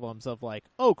Tharn problems of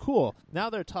oh, cool.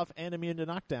 Now they're tough and immune to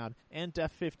knockdown and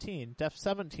def 15, def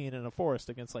 17 in a forest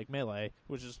against melee,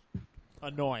 which is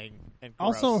annoying and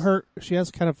gross. Also, she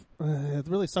has kind of, it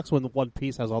really sucks when the one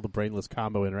piece has all the brainless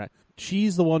combo interact.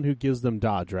 She's the one who gives them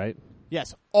dodge, right?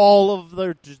 Yes, all of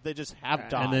they just have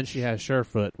dodge. And then she has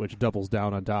Surefoot, which doubles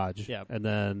down on dodge. Yeah. And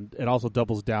then it also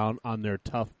doubles down on their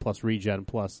tough plus regen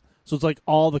plus. So it's like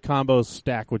all the combos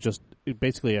stack with just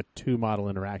basically a 2-model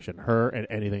interaction, her and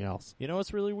anything else. You know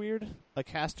what's really weird? A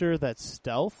caster that's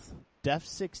stealth, def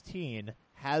 16,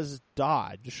 has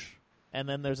dodge, and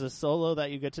then there's a solo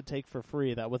that you get to take for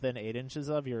free that within 8 inches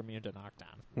of, you're immune to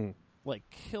knockdown. Like,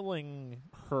 killing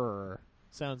her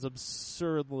sounds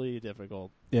absurdly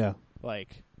difficult. Yeah.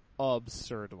 Like,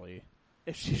 absurdly.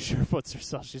 If she surefoots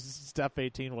herself, she's step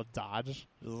 18 with dodge.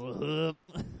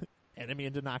 Enemy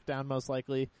into knockdown, most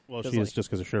likely. Well, she is just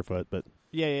because of Surefoot, but...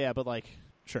 Yeah, but, like,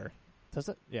 sure. Does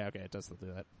it? Yeah, okay, it does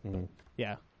do that. Mm-hmm.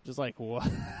 Yeah, just like, what?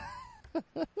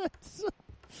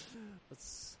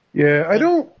 Yeah, I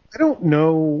don't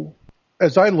know.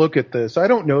 As I look at this, I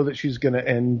don't know that she's going to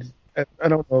end. I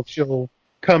don't know if she'll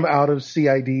come out of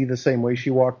CID the same way she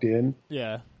walked in.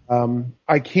 Yeah.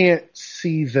 I can't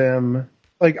see them.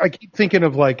 Like, I keep thinking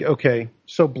of like, okay,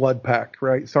 so Blood Pack,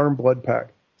 right? Tharn Blood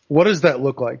Pack. What does that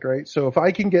look like, right? So if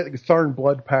I can get Tharn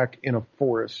Blood Pack in a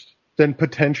forest, then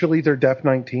potentially they're Def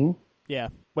 19. Yeah.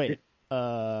 Wait.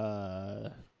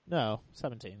 No,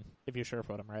 17. If you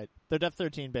surefoot them, right? They're Def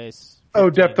 13 base. 15. Oh,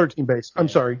 Def 13 base. I'm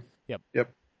sorry. Yep.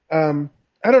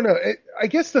 I don't know. I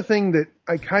guess the thing that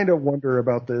I kind of wonder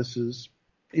about this is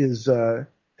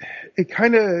it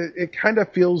kind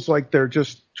of feels like they're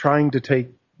just trying to take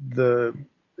the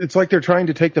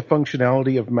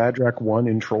functionality of Madrak 1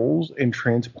 in Trolls and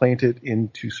transplant it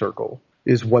into Circle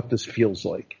is what this feels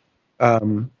like.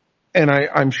 And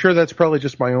I'm sure that's probably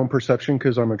just my own perception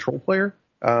because I'm a Troll player,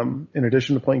 in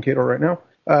addition to playing Kato right now.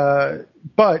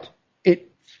 But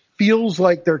it feels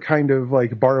like they're kind of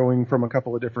like borrowing from a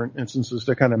couple of different instances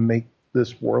to kind of make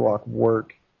this Warlock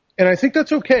work. And I think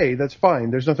that's okay. That's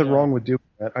fine. There's nothing wrong with doing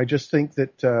that. I just think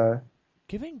that,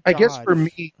 I guess for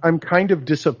me, I'm kind of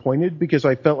disappointed because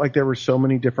I felt like there were so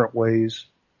many different ways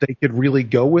they could really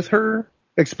go with her,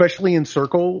 especially in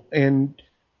Circle, and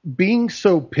being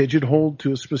so pigeonholed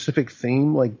to a specific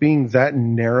theme, like being that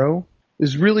narrow,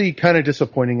 is really kind of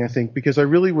disappointing, I think, because I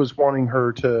really was wanting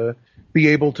her to be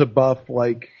able to buff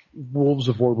like Wolves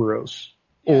of Orboros.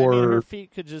 Yeah, or I mean, her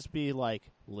feat could just be like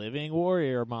living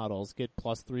warrior models get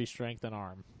 +3 strength and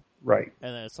arm. Right.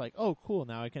 And then it's like, oh, cool,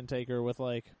 now I can take her with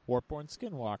like Warpborn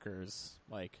Skinwalkers.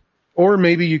 Like, or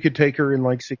maybe you could take her in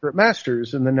like Secret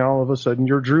Masters, and then now all of a sudden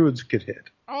your druids get hit.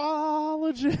 Oh,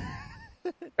 legit.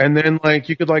 And then like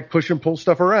you could like push and pull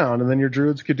stuff around, and then your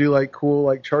druids could do like cool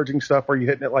like charging stuff where you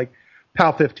hitting it like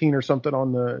PAL 15 or something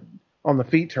on the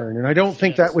feet turn. And I don't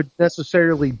think that would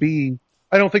necessarily be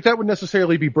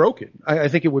broken. I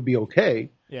think it would be okay.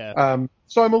 Yeah.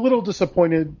 So I'm a little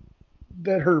disappointed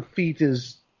that her feet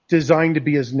is designed to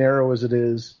be as narrow as it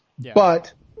is. Yeah.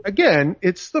 But again,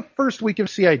 it's the first week of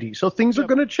CID, so things are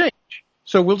going to change.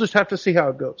 So we'll just have to see how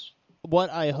it goes. What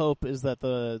I hope is that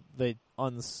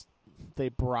they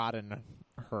broaden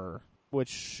her,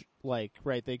 which like,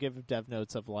 right, they give dev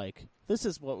notes of like, this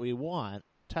is what we want,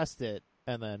 test it,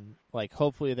 and then like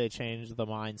hopefully they change the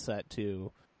mindset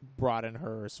to broaden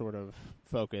her sort of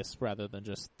focus rather than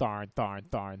just Tharn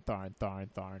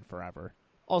forever.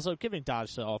 Also, giving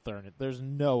dodge to all Tharn, there's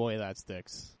no way that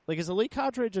sticks. Like, is Elite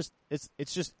Cadre just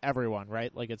it's just everyone,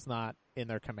 right? Like, it's not in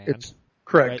their command. It's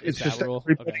correct. Right? It's just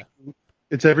everybody. Okay.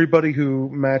 It's everybody who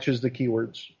matches the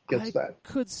keywords gets that. I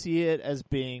could see it as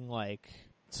being like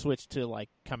switched to like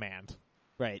command,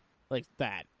 right? Like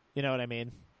that. You know what I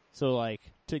mean? So like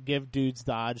to give dudes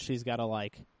dodge, she's got to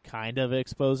like kind of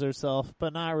expose herself,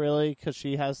 but not really because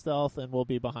she has stealth and we'll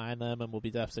be behind them and we'll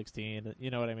be Def 16.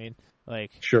 You know what I mean?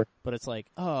 Like, sure. But it's like,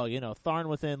 oh, Tharn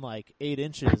within like 8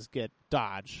 inches get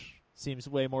dodge. Seems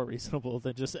way more reasonable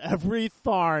than just every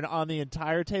Tharn on the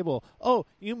entire table. Oh,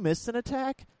 you missed an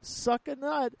attack? Suck a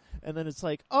nut. And then it's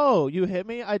like, oh, you hit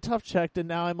me? I tough checked and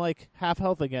now I'm like half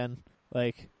health again.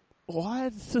 Like,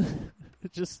 what?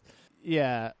 Just,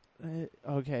 yeah.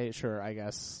 Okay, sure, I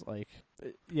guess. Like,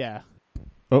 yeah.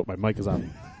 Oh, my mic is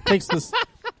on. takes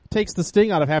the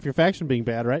sting out of half your faction being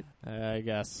bad, right? I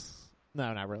guess.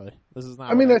 No, not really. This is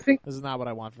not. I think this is not what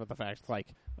I want for the fact. Like,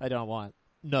 I don't want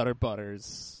Nutter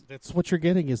Butters. That's what you're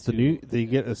getting. Is you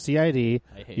get a CID.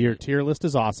 Your tier list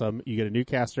is awesome. You get a new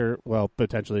caster. Well,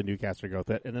 potentially a new caster go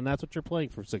with it, and then that's what you're playing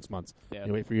for 6 months. Yeah.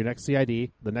 You wait for your next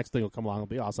CID. The next thing will come along. It'll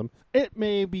be awesome. It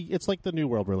may be. It's like the new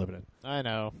world we're living in. I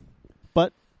know,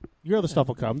 but your other stuff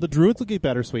will come. The druids will get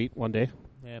better, sweet one day.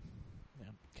 Yeah.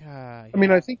 God, yeah. I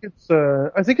mean, I think it's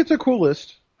a cool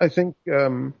list. I think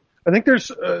I think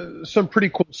there's some pretty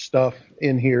cool stuff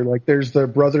in here. Like there's the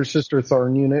brother sister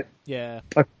Tharn unit. Yeah.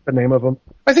 I forget the name of them.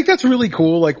 I think that's really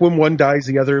cool. Like when one dies,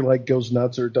 the other like goes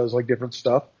nuts or does like different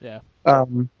stuff. Yeah.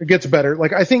 It gets better.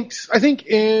 Like I think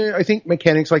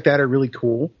mechanics like that are really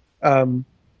cool.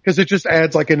 Because it just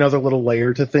adds like another little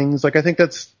layer to things. Like I think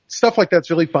that's stuff like that's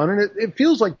really fun, and it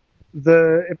feels like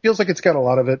it's got a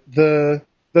lot of it. The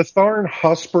Tharn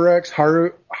Husperex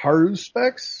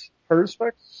Haruspex.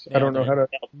 I don't know how to.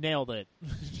 Nailed it.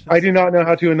 I do not know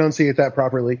how to enunciate that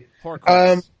properly.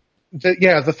 Horcrux. The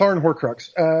Tharn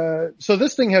Horcrux. So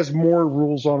this thing has more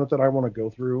rules on it that I want to go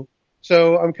through.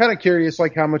 So I'm kind of curious,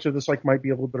 like how much of this like might be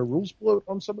a little bit of rules bloat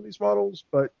on some of these models,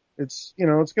 but it's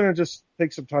it's going to just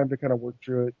take some time to kind of work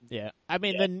through it. Yeah, I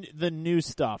mean the new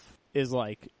stuff is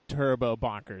like turbo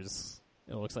bonkers.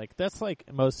 It looks like that's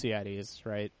like most CIDs,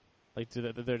 right? Like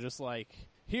they're just like,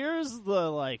 here's the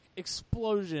like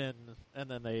explosion, and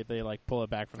then they like pull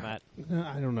it back from that.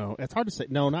 I don't know. It's hard to say.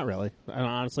 No, not really.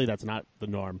 Honestly, that's not the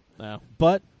norm. No,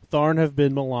 but Tharn have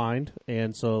been maligned,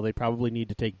 and so they probably need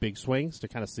to take big swings to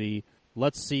kind of see.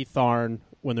 Let's see Tharn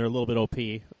when they're a little bit OP,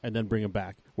 and then bring them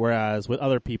back. Whereas with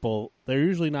other people, they're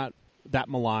usually not that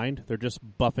maligned. They're just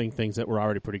buffing things that were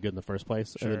already pretty good in the first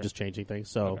place, and then just changing things.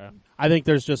 So I think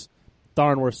there's just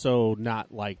Tharn were so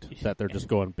not liked that they're just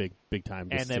going big time.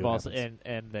 And they've also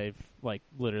and they've like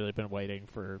literally been waiting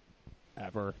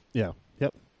forever. Yeah.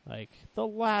 Yep. Like the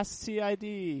last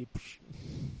CID.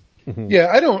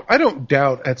 Yeah, I don't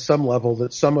doubt at some level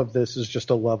that some of this is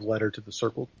just a love letter to the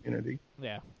Circle community.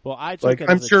 Yeah. Well, I took like it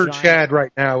I'm as a sure giant... Chad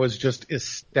right now is just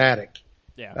ecstatic.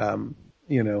 Yeah.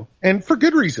 And for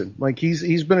good reason. Like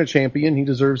he's been a champion. He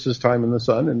deserves his time in the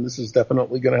sun, and this is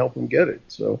definitely going to help him get it.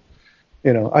 So,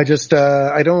 I just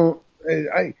part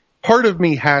of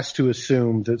me has to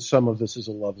assume that some of this is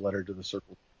a love letter to the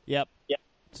Circle. Yep.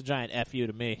 It's a giant FU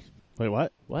to me. Wait,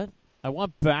 what? What? I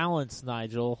want balance,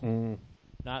 Nigel.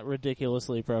 Not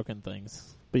ridiculously broken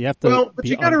things. But you have to. But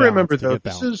you got to remember though,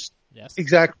 this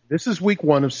is week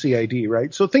 1 of CID,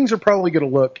 right? So things are probably going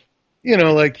to look,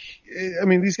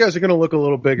 these guys are going to look a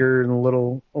little bigger and a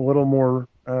little more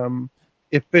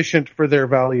efficient for their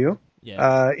value.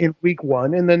 Yeah. In week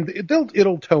 1, and then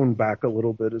it'll tone back a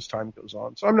little bit as time goes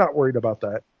on. So I'm not worried about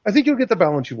that. I think you'll get the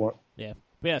balance you want. Yeah.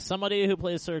 But yeah, somebody who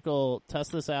plays Circle,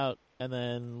 test this out, and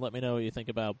then let me know what you think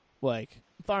about, like,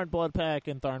 Tharn Blood Pack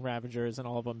and Tharn Ravagers and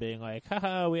all of them being like,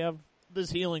 haha, we have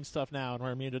this healing stuff now and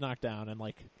we're immune to knockdown, and,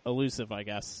 like, elusive, I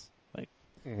guess. Like,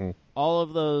 all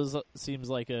of those seems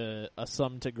like a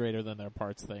sum to greater than their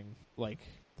parts thing. Like,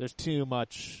 there's too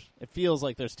much, it feels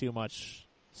like there's too much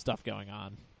stuff going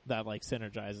on that, like,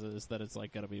 synergizes that it's,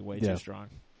 like, going to be way too strong.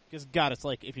 Because, God, it's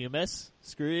like, if you miss,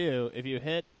 screw you. If you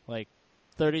hit, like,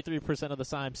 33% of the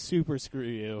time, super screw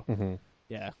you.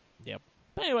 Yeah. Yep.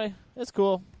 But anyway, it's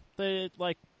cool. They,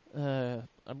 like, I'm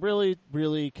really,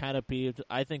 really kind of peeved.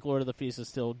 I think Lord of the Feast is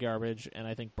still garbage, and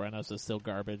I think Brennos is still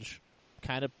garbage.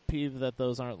 Kind of peeved that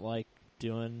those aren't, like,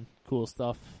 doing cool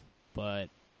stuff, but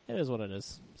it is what it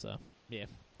is. So, yeah.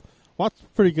 Well, that's a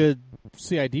pretty good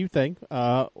CID thing.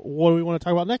 What do we want to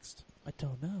talk about next? I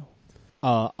don't know.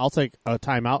 I'll take a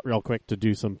time out real quick to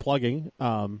do some plugging.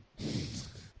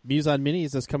 Muse on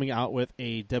Minis is coming out with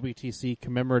a WTC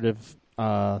commemorative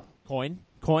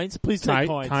Coins? Please say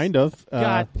coins. Kind of.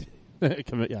 God.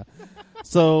 Yeah.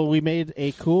 So we made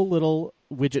a cool little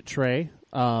widget tray,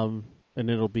 and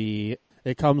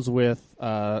it comes with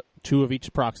 2 of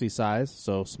each proxy size,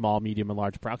 so small, medium, and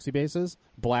large proxy bases,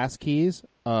 blast keys,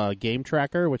 game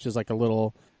tracker, which is like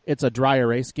it's a dry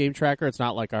erase game tracker. It's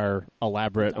not like our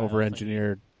elaborate,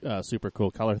 over-engineered, super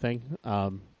cool color thing.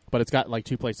 But it's got like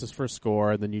 2 places for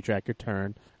score, and then you track your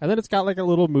turn. And then it's got like a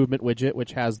little movement widget,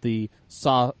 which has the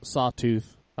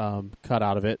sawtooth cut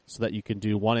out of it, so that you can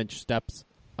do 1-inch steps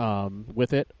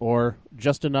with it, or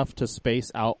just enough to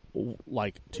space out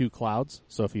like 2 clouds.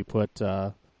 So if you put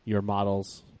your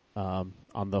models on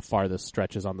the farthest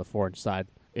stretches on the 4-inch side,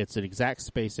 it's an exact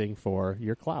spacing for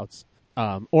your clouds.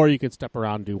 Or you can step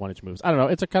around and do 1-inch moves. I don't know.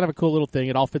 It's a kind of a cool little thing.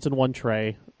 It all fits in one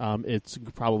tray. It's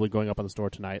probably going up on the store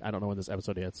tonight. I don't know when this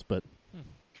episode hits, but.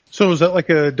 So is that like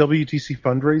a WTC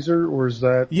fundraiser, or is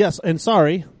that? Yes, and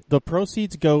sorry, the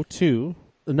proceeds go to,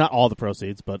 not all the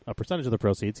proceeds, but a percentage of the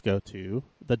proceeds go to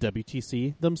the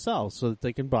WTC themselves, so that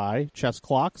they can buy chess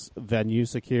clocks, get their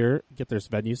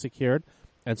venue secured,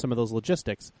 and some of those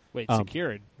logistics. Wait,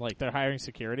 secured? Like they're hiring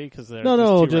security because they're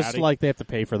just like they have to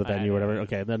pay for the venue or whatever.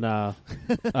 Okay, then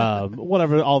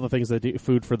whatever, all the things they do,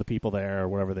 food for the people there or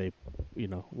whatever they,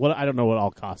 I don't know what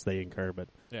all costs they incur, but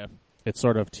yeah, it's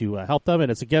sort of to help them.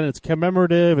 And it's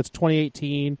commemorative. It's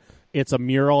 2018. It's a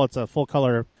mural. It's a full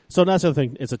color So that's the other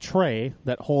thing. It's a tray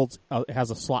that holds. It has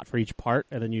a slot for each part,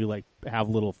 and then you like have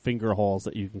little finger holes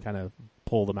that you can kind of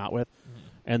pull them out with,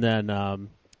 and then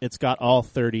it's got all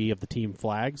 30 of the team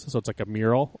flags. So it's like a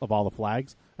mural of all the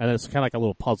flags, and then it's kind of like a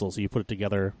little puzzle. So you put it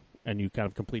together, and you kind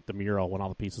of complete the mural when all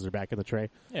the pieces are back in the tray.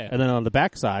 Yeah. And then on the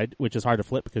back side, which is hard to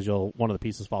flip because one of the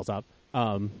pieces falls out,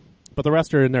 but the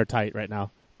rest are in there tight right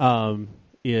now.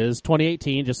 Is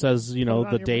 2018, just says,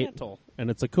 the date. Mantle. And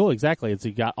it's exactly.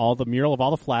 You got all the mural of all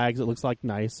the flags. It looks like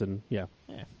nice, and yeah.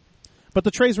 But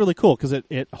the tray's really cool because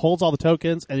it holds all the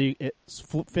tokens, and it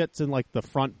fits in like the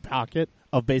front pocket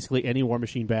of basically any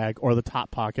Warmachine bag or the top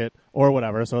pocket or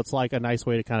whatever. So it's like a nice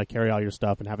way to kind of carry all your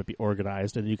stuff and have it be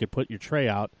organized, and you could put your tray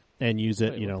out and use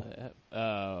it.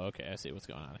 Oh, okay. I see what's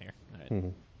going on here. All right. Mm-hmm.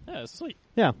 Yeah, that's sweet.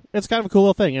 Yeah, it's kind of a cool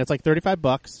little thing, and it's like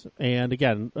 $35. And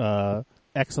again,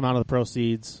 X amount of the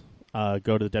proceeds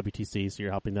go to the WTC, so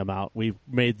you're helping them out. We've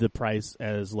made the price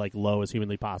as like low as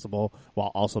humanly possible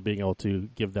while also being able to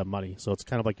give them money. So it's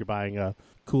kind of like you're buying a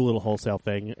cool little wholesale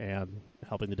thing and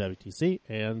helping the WTC.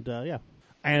 And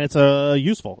and it's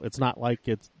useful. It's not like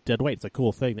it's dead weight. It's a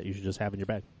cool thing that you should just have in your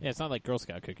bag. Yeah, it's not like Girl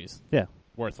Scout cookies. Yeah,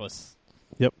 Worthless.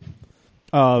 Yep.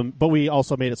 But we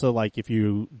also made it so like if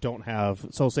you don't have,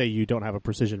 say you don't have a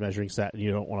precision measuring set and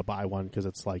you don't want to buy one because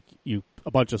it's like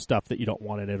a bunch of stuff that you don't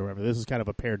want in it or whatever. This is kind of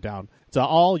a pared down. It's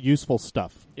all useful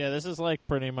stuff. Yeah, this is like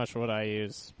pretty much what I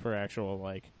use for actual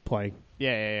like playing.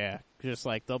 Yeah. Just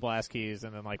like the blast keys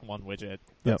and then like one widget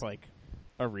that's like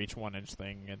a reach 1-inch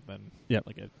thing and then and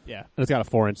it's got a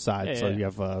 4-inch side, Yeah, so you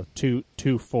have 2,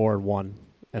 4, 1,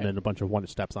 and then a bunch of 1-inch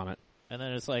steps on it. And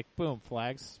then it's like boom,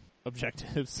 flags,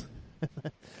 objectives.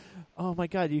 Oh my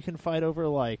god, you can fight over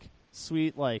like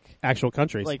sweet like actual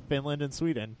countries like Finland and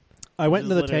Sweden. I went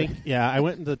into the tank. Yeah, I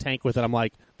went into the tank with it. I'm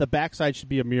like, the backside should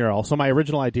be a mural. So my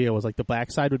original idea was like the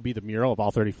backside would be the mural of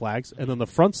all 30 flags, and then the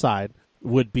front side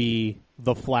would be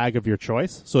the flag of your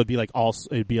choice. So it'd be like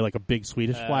a big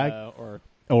Swedish flag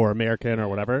or American or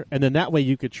whatever, and then that way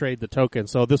you could trade the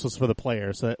tokens. So this was for the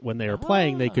players, so that when they were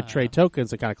playing, they could trade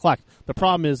tokens and kind of collect. The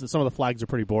problem is that some of the flags are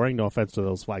pretty boring. No offense to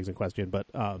those flags in question, but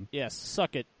yes,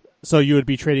 suck it. So you would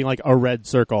be trading like a red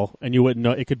circle, and you wouldn't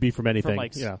know it could be from anything.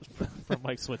 From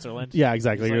like Switzerland. Yeah,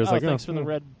 exactly. You're like, thanks for the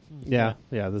red. Yeah.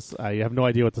 This I have no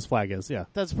idea what this flag is. Yeah,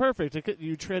 that's perfect.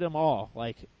 You trade them all,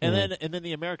 and then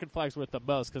the American flags worth the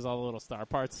most because all the little star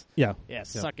parts. Yeah,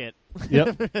 suck it.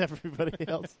 Yep. Everybody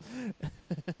else.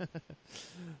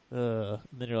 And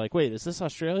then you're like, wait, is this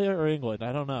Australia or England?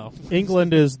 I don't know.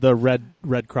 England is the red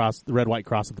cross, the red white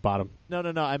cross at the bottom. No.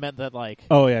 I meant that like.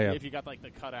 Oh yeah. If you got like the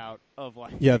cutout of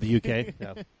like. Yeah, the UK.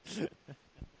 Yeah.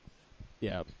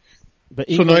 Yeah. But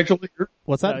England, so Nigel,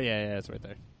 what's that? Oh yeah, it's right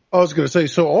there. I was going to say.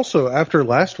 So also after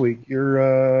last week,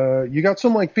 you got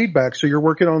some like feedback. So you're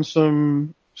working on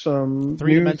some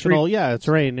 3-dimensional,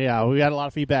 terrain. Yeah, we got a lot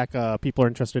of feedback. People are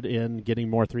interested in getting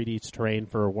more 3D terrain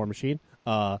for Warmachine.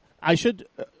 I should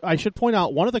point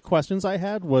out one of the questions I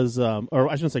had was, or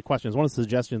I shouldn't say questions. One of the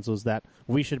suggestions was that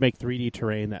we should make 3D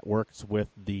terrain that works with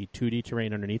the 2D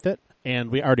terrain underneath it, and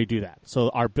we already do that. So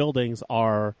our buildings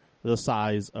are the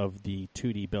size of the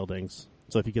 2D buildings.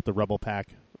 So if you get the Rebel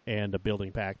pack and a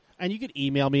building pack, and you could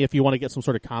email me if you want to get some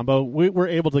sort of combo. We're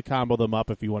able to combo them up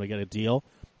if you want to get a deal.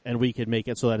 And we could make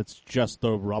it so that it's just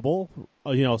the rubble,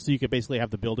 so you could basically have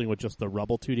the building with just the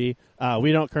rubble 2D.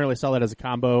 We don't currently sell that as a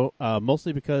combo,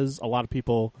 mostly because a lot of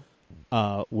people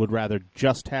would rather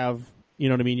just have, you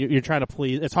know what I mean? You're trying to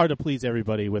please. It's hard to please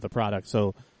everybody with a product.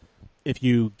 So if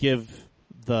you give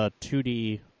the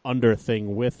 2D under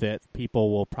thing with it,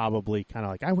 people will probably kind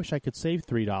of like, I wish I could save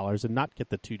 $3 and not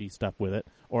get the 2D stuff with it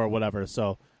or whatever.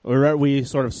 So we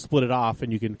sort of split it off,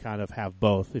 and you can kind of have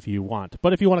both if you want.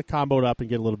 But if you want to combo it up and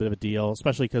get a little bit of a deal,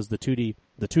 especially because the 2D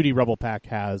Rebel Pack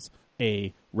has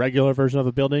a regular version of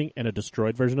the building and a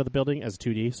destroyed version of the building as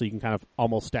 2D, so you can kind of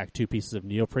almost stack two pieces of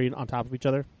neoprene on top of each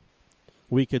other.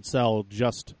 We could sell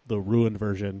just the ruined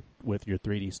version with your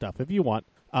 3D stuff if you want.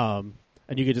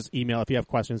 And you could just email, if you have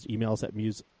questions, email us at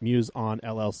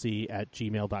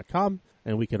museonllc@gmail.com,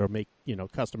 and we could make,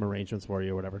 custom arrangements for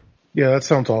you or whatever. Yeah, that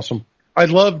sounds awesome. I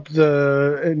love because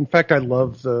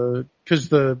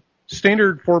the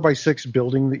standard 4x6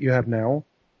 building that you have now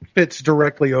fits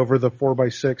directly over the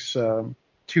 4x6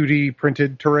 2D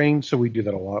printed terrain, so we do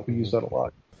that a lot. We use that a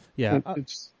lot. Yeah.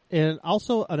 And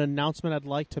also an announcement I'd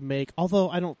like to make, although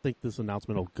I don't think this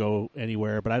announcement will go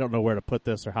anywhere, but I don't know where to put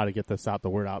this or how to get the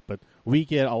word out. But we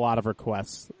get a lot of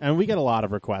requests,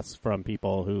 from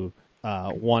people who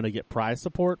want to get prize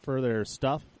support for their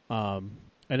stuff. And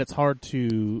it's hard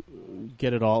to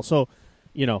get it all. So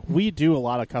we do a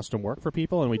lot of custom work for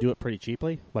people, and we do it pretty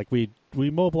cheaply. Like we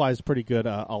mobilized pretty good.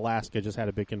 Alaska just had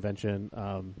a big convention.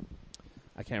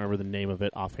 I can't remember the name of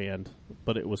it offhand,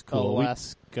 but it was cool.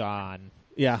 Alaskan.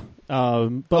 Yeah,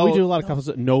 but we do a lot of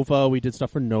custom. Nova, we did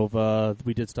stuff for Nova.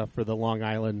 We did stuff for the Long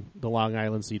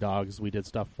Island Sea Dogs. We did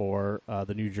stuff for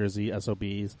the New Jersey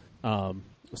SOBs.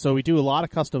 So we do a lot of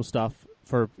custom stuff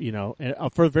for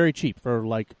for very cheap, for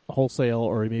like wholesale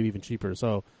or maybe even cheaper.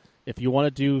 So if you want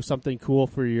to do something cool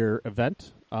for your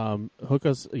event, hook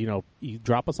us. You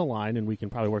drop us a line and we can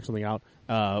probably work something out.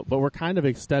 But we're kind of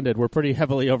extended. We're pretty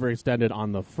heavily overextended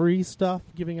on the free stuff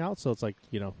giving out. So it's like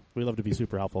we love to be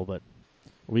super helpful, but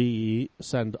we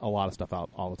send a lot of stuff out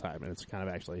all the time, and it's kind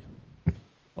of actually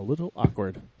a little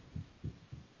awkward.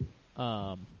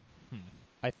 I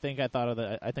think I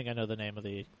know the name of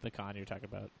the con you're talking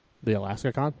about. The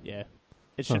Alaska Con? Yeah.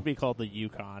 It should be called the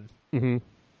Yukon. Mm-hmm.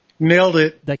 Nailed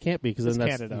it. That can't be, because then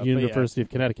that's Canada, University of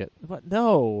Connecticut. What?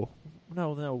 No.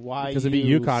 Why? Because it'd be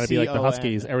Yukon, it'd be like the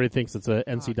Huskies. Everybody thinks it's a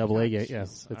NCAA game. Yeah,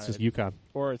 it's all just right. Yukon.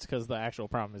 Or it's because the actual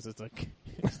problem is it's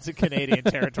a Canadian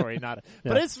territory, but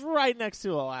it's right next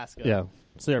to Alaska. Yeah.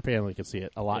 Sarah Palin can see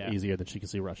it a lot easier than she can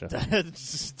see Russia.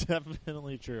 That's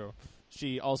definitely true.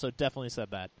 She also definitely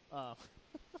said that.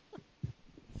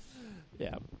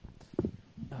 Yeah.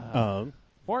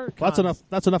 That's enough.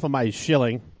 That's enough of my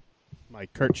shilling, my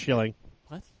Kurt shilling.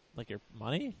 What? Like your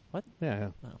money? What?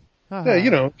 Yeah. Oh.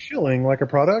 Yeah, shilling like a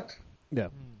product. Yeah.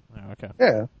 Oh, okay.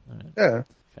 Yeah. Right. Yeah.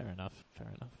 Fair enough.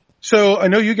 So I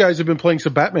know you guys have been playing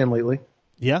some Batman lately.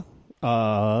 Yeah.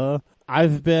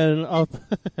 I've been up.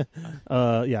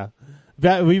 Yeah.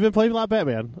 We've been playing a lot of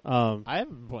Batman. I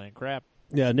haven't been playing crap.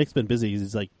 Yeah, Nick's been busy.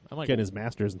 He's like I'm getting his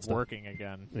masters and stuff. Working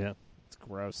again. Yeah. It's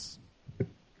gross.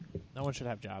 No one should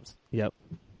have jobs. Yep.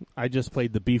 I just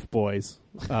played the Beef Boys.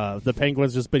 The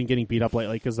Penguin's just been getting beat up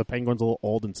lately because the Penguin's a little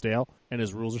old and stale, and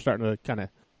his rules are starting to kind of.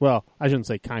 Well, I shouldn't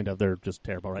say kind of. They're just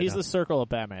terrible right now. He's the circle of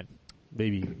Batman.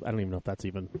 Maybe I don't even know if that's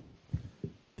even.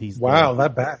 Wow,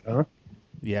 that bad, huh?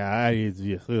 Yeah,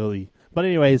 really. But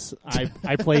anyways,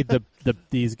 I played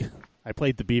I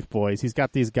played the Beef Boys. He's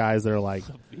got these guys that are like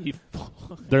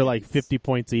they're like 50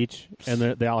 points each, and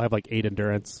they all have like 8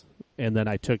 endurance. And then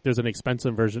there's an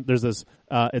expensive version. There's this,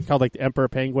 it's called like the Emperor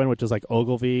Penguin, which is like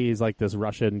Ogilvy. He's like this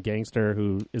Russian gangster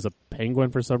who is a penguin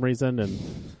for some reason.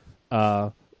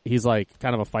 And he's like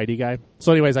kind of a fighty guy.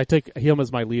 So anyways, I took him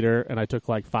as my leader, and I took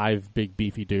like 5 big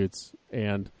beefy dudes.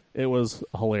 And it was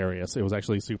hilarious. It was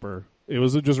actually it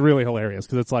was just really hilarious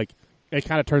because it's like, it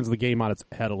kind of turns the game on its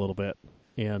head a little bit.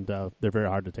 And they're very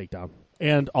hard to take down.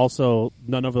 And also,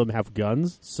 none of them have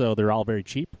guns, so they're all very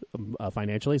cheap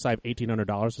financially. So I have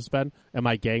 $1,800 to spend, and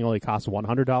my gang only costs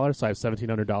 $100, so I have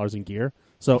 $1,700 in gear.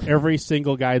 So every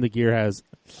single guy in the gear has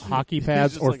hockey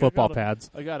pads or football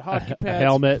pads. I got hockey pads, a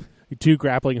helmet, 2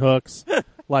 grappling hooks,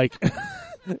 like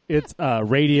it's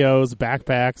radios,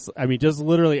 backpacks. I mean, just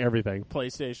literally everything.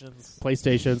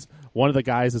 PlayStations. One of the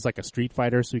guys is like a street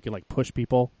fighter, so you can like push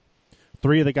people.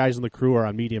 3 of the guys in the crew are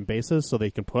on medium bases, so they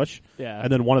can push. Yeah.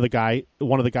 And then one of the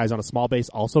guys on a small base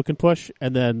also can push,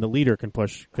 and then the leader can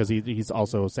push because he's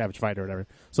also a savage fighter or whatever.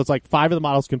 So it's like 5 of the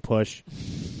models can push,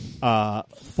 4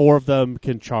 of them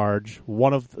can charge.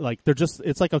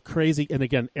 It's like a crazy. And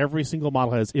again, every single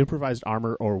model has improvised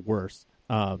armor or worse.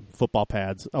 Football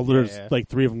pads. Like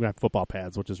 3 of them have football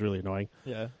pads, which is really annoying.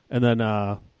 Yeah. And then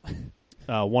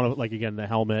one of the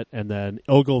helmet, and then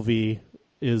Ogilvy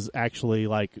is actually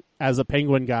like, as a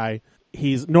penguin guy,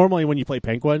 he's normally, when you play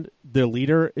penguin, the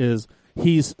leader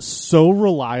he's so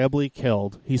reliably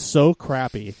killed, he's so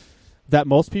crappy that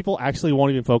most people actually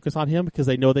won't even focus on him because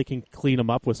they know they can clean him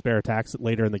up with spare attacks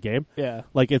later in the game. Yeah.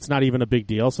 Like, it's not even a big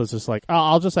deal, so it's just like,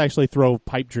 I'll just actually throw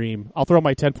Pipe Dream. I'll throw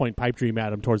my 10-point Pipe Dream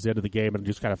at him towards the end of the game and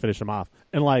just kind of finish him off.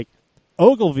 And like,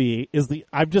 Ogilvy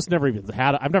I've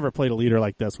never played a leader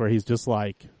like this where he's just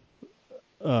like,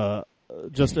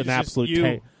 just an absolute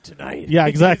tank tonight. Yeah,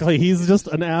 exactly. He's just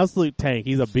an absolute tank.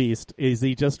 He's a beast.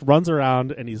 He just runs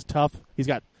around and he's tough. He's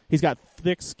got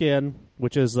thick skin,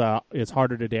 which is it's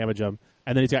harder to damage him.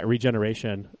 And then he's got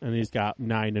regeneration, and he's got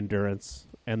 9 endurance,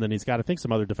 and then he's got, I think,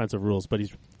 some other defensive rules. But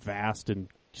he's fast and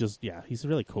he's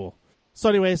really cool. So,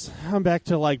 anyways, I'm back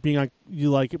to being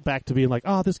like,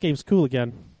 oh, this game's cool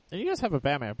again. And you guys have a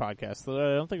Batman podcast that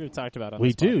I don't think we've talked about on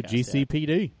We this do, podcast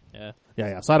GCPD. yet.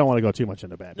 Yeah. So I don't want to go too much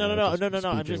into Batman.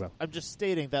 No. I'm just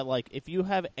stating that if you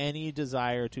have any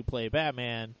desire to play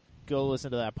Batman, go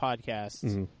listen to that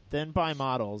podcast, then buy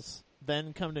models,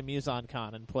 then come to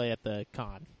MusonCon and play at the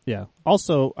con. Yeah.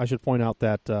 Also, I should point out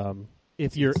that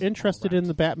if you're interested in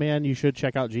the Batman, you should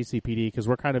check out GCPD because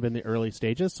we're kind of in the early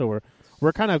stages. So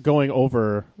we're kind of going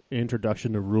over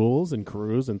introduction to rules and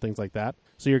crews and things like that.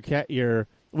 So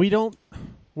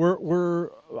we're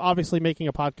obviously making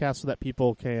a podcast so that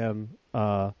people can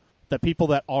that people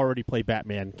that already play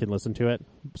Batman can listen to it.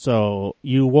 So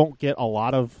you won't get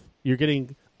you're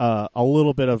getting a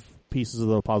little bit of pieces of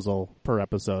the puzzle per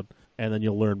episode, and then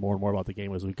you'll learn more and more about the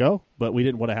game as we go. But we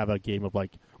didn't want to have a game of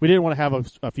we didn't want to have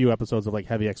a few episodes of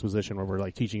heavy exposition where we're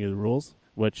teaching you the rules,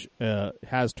 which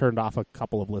has turned off a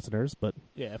couple of listeners. But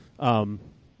yeah,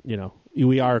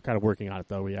 we are kind of working on it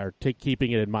though. We are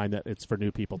keeping it in mind that it's for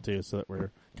new people too, so that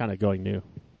we're kind of going new.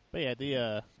 But yeah,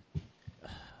 the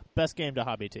best game to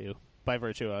hobby to, by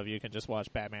virtue of you can just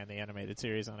watch Batman the Animated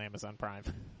Series on Amazon Prime.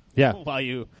 Yeah, while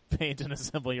you paint and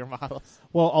assemble your models.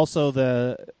 Well, also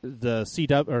the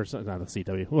CW or not the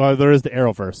CW. Well, there is the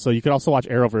Arrowverse, so you can also watch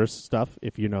Arrowverse stuff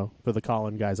if for the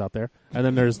Colin guys out there. And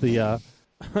then there's the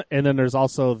and then there's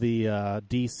also the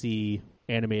DC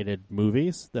animated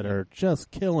movies that are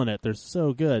just killing it. They're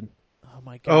so good. Oh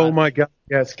my god! Oh my god!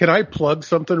 Yes. Can I plug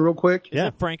something real quick? Is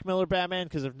it Frank Miller Batman?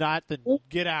 Because if not, then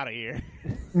get out of here.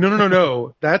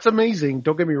 No. That's amazing.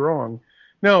 Don't get me wrong.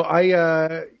 No,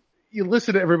 you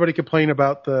listen to everybody complain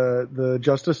about the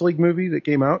Justice League movie that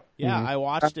came out. Yeah, I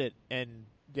watched it, and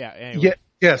anyway.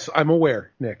 Yes, I'm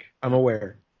aware, Nick. I'm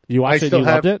aware. You watched it and you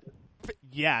loved it?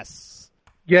 Yes.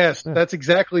 Yes, that's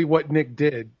exactly what Nick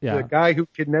did. Yeah. The guy who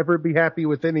could never be happy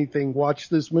with anything watched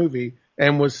this movie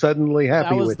and was suddenly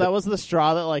happy with it. That was the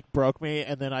straw that broke me,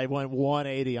 and then I went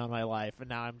 180 on my life, and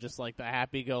now I'm just the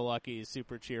happy-go-lucky,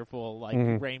 super cheerful,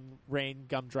 rain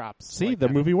gumdrops. See, the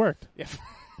movie worked. Yeah.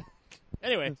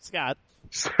 Anyway, Scott.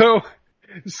 But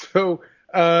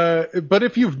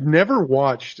if you've never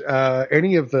watched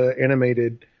any of the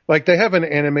animated, they have an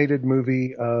animated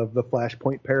movie of the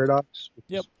Flashpoint Paradox,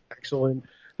 which is excellent.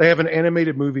 They have an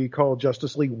animated movie called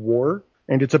Justice League War,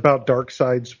 and it's about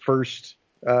Darkseid's first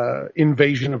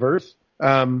invasion of Earth.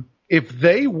 If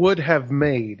they would have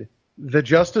made the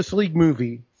Justice League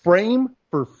movie frame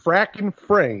for frackin'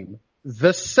 frame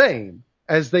the same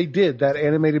as they did that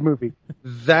animated movie,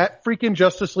 that freaking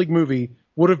Justice League movie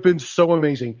would have been so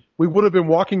amazing. We would have been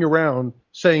walking around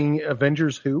saying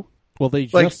Avengers who? Well, they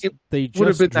just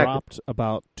dropped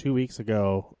about 2 weeks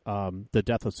ago the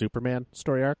Death of Superman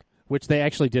story arc, which they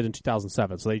actually did in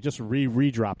 2007. So they just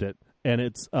re-dropped it, and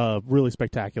it's really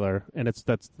spectacular. And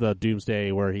that's the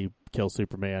Doomsday where he kills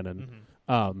Superman,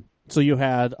 and so you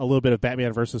had a little bit of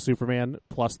Batman versus Superman,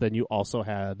 plus then you also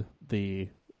had the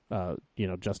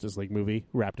Justice League movie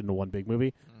wrapped into one big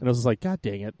movie. And I was just God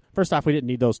dang it. First off, we didn't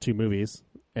need those two movies,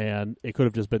 and it could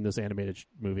have just been this animated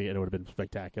movie, and it would have been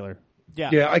spectacular.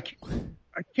 Yeah, I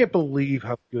can't believe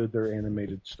how good their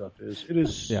animated stuff is. It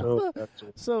is so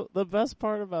excellent. So the best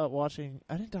part about watching,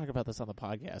 I didn't talk about this on the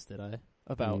podcast, did I?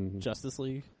 About Justice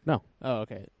League? No. Oh,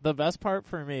 okay. The best part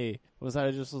for me was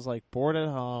I just was bored at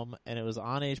home, and it was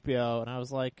on HBO, and I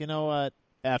was like, you know what?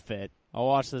 F it. I'll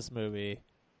watch this movie.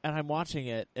 And I'm watching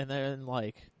it, and then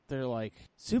they're like,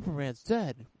 Superman's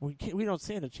dead. We don't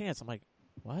stand a chance. I'm like,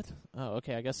 what? Oh,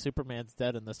 okay. I guess Superman's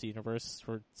dead in this universe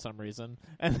for some reason.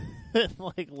 And then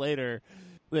later,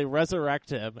 they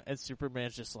resurrect him, and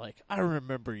Superman's just I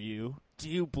remember you. Do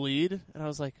you bleed? And I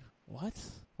was like, what?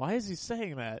 Why is he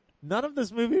saying that? None of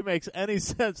this movie makes any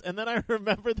sense. And then I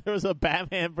remembered there was a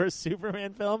Batman vs.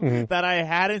 Superman film that I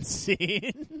hadn't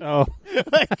seen. Oh.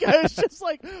 I was just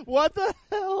what the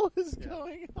hell is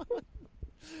going on?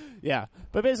 Yeah.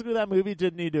 But basically that movie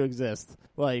didn't need to exist.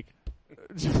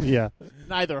 Yeah.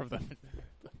 Neither of them.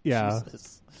 Yeah.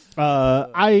 Jesus.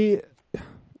 I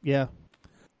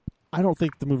don't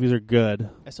think the movies are good.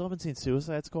 I still haven't seen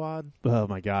Suicide Squad. Oh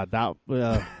my god. That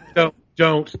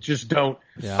Don't.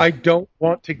 Yeah. I don't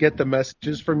want to get the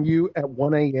messages from you at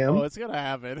 1 a.m. Oh, it's gonna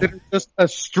happen. It's just a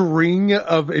string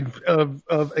of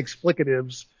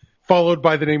explicatives followed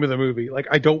by the name of the movie.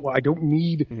 I don't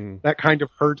need that kind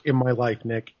of hurt in my life,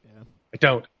 Nick. Yeah. I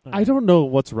don't. I don't know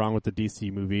what's wrong with the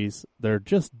DC movies. They're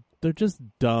just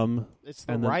dumb. It's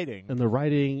the writing. And the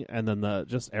writing, and then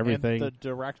just everything. And the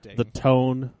directing. The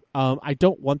tone. I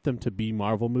don't want them to be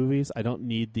Marvel movies. I don't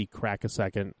need the crack a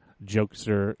second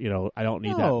jokester, I don't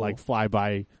need that fly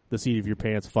by the seat of your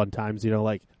pants fun times,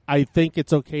 I think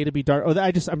it's okay to be dark.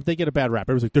 I'm thinking a bad rap.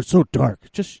 Everyone's they're so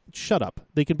dark. Just shut up.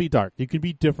 They can be dark. You can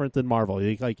be different than Marvel.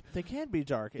 They can be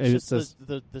dark. It's just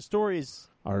the stories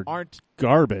aren't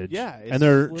garbage. Yeah. And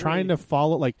they're trying to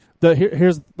follow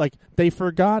here's they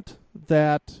forgot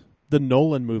that the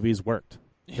Nolan movies worked.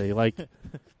 They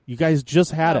you guys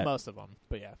just had it. Most of them,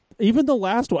 but yeah. Even the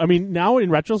last one. I mean, now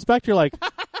in retrospect, you're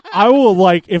I will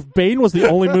like if Bane was the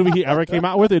only movie he ever came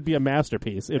out with, it'd be a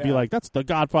masterpiece. It'd be like that's the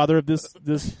Godfather of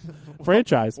this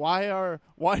franchise. Why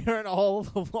aren't all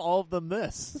of them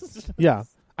this? Yeah.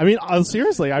 I mean,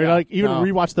 seriously. I mean, like even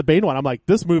rewatch the Bane one. I'm like,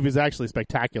 this movie is actually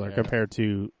spectacular compared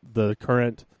to the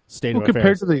current state of affairs.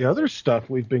 Compared to the other stuff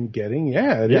we've been getting,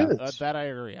 it is. That I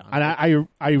agree on. And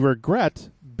I regret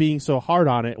being so hard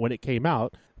on it when it came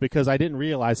out because I didn't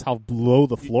realize how low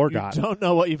the floor got. You don't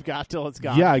know what you've got till it's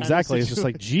gone. Yeah, exactly. It's just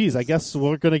like, geez, I guess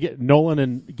we're gonna get Nolan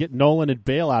and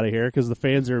Bale out of here because the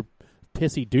fans are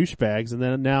pissy douchebags, and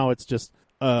then now it's just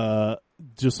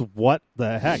what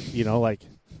the heck, like.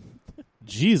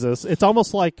 Jesus, it's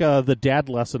almost like the dad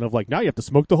lesson of like now you have to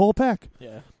smoke the whole pack.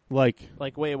 Yeah. Like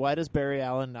wait, why does Barry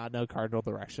Allen not know cardinal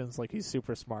directions? Like he's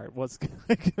super smart. What's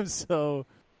like him so?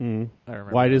 I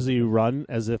remember. Why does he run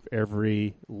as if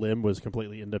every limb was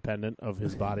completely independent of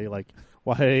his body? Like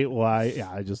why? Yeah,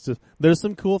 I just there's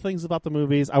some cool things about the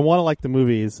movies. I want to like the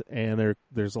movies, and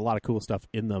there's a lot of cool stuff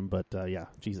in them. But yeah,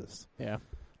 Jesus. Yeah.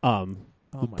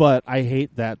 But I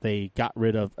hate that they got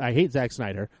rid of. I hate Zack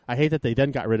Snyder. I hate that they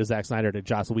then got rid of Zack Snyder to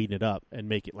Joss Whedon it up and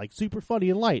make it like super funny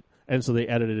and light. And so they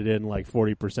edited it in like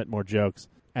 40% more jokes.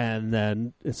 And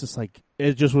then it's just like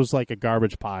it just was like a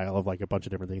garbage pile of like a bunch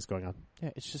of different things going on.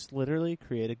 Yeah, it's just literally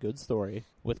create a good story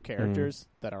with characters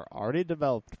that are already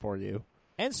developed for you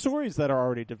and stories that are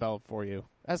already developed for you.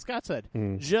 As Scott said,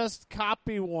 just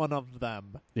copy one of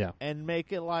them. Yeah, and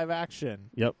make it live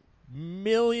action. Yep.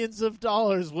 Millions of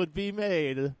dollars would be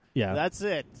made. Yeah. That's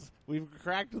it. We've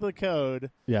cracked the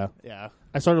code. Yeah. Yeah.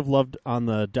 I sort of loved on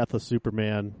the Death of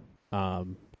Superman,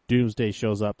 Doomsday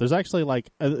shows up. There's actually like,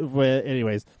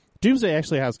 anyways, Doomsday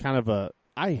actually has kind of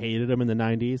I hated him in the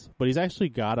 90s, but he's actually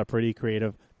got a pretty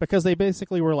creative, because they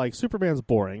basically were like, Superman's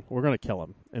boring, we're going to kill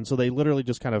him. And so they literally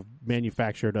just kind of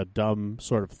manufactured a dumb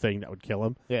sort of thing that would kill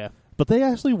him. Yeah. But they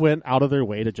actually went out of their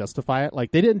way to justify it.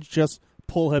 Like, they didn't just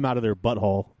pull him out of their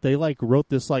butthole. They like wrote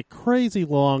this like crazy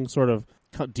long sort of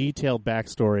detailed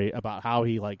backstory about how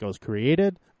he like was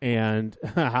created and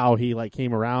how he like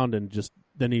came around and just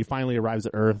then he finally arrives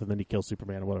at Earth and then he kills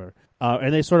Superman or whatever.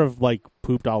 And they sort of like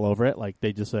pooped all over it. Like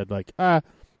they just said like,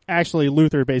 actually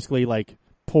Luthor basically like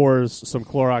pours some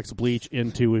Clorox bleach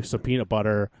into some peanut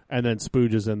butter and then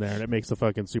spooges in there and it makes a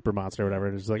fucking super monster or whatever.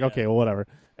 And it's like, okay, well, whatever.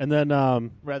 And then,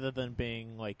 rather than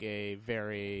being like a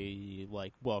very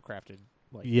like well-crafted,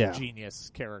 like genius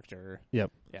character.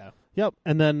 Yep. Yeah. Yep.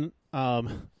 And then,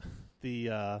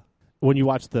 when you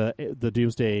watch the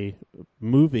Doomsday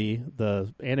movie,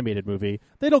 the animated movie,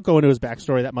 they don't go into his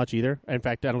backstory that much either. In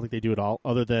fact, I don't think they do at all,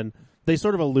 other than they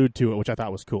sort of allude to it, which I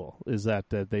thought was cool, is that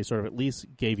they sort of at least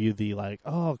gave you the like,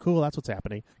 oh, cool, that's what's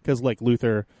happening. Because like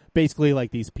Luthor, basically like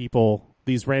these people,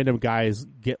 these random guys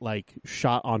get like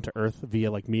shot onto Earth via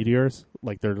like meteors,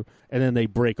 and then they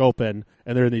break open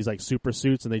and they're in these like super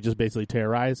suits and they just basically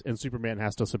terrorize and Superman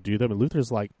has to subdue them. And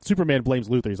Luthor's like, Superman blames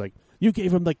Luthor. He's like, you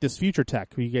gave him like this future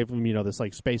tech. You gave him, this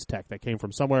like space tech that came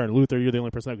from somewhere. And Luthor, you're the only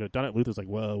person that could have done it. Luthor's like,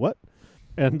 whoa, what?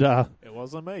 And it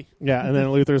wasn't me. Yeah, and then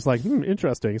Luthor's like,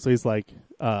 interesting. So he's like,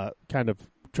 kind of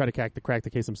try to crack the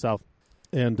case himself.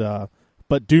 And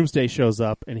but Doomsday shows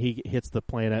up and he hits the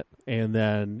planet and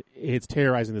then it's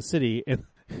terrorizing the city. And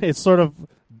it's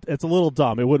a little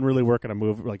dumb. It wouldn't really work in a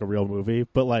movie, like a real movie.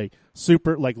 But like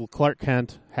Clark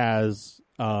Kent has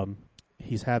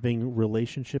he's having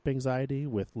relationship anxiety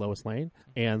with Lois Lane,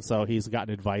 and so he's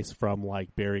gotten advice from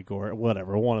like Barry Gore,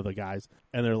 whatever, one of the guys,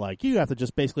 and they're like, you have to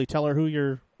just basically tell her who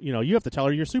you have to tell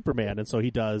her you're Superman, and so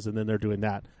he does, and then they're doing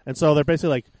that, and so they're basically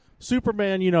like,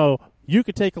 Superman, you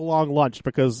could take a long lunch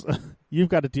because you've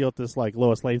got to deal with this like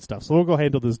Lois Lane stuff, so we'll go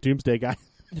handle this Doomsday guy.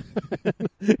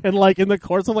 And like in the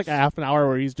course of like a half an hour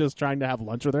where he's just trying to have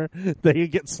lunch with her, they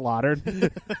get slaughtered.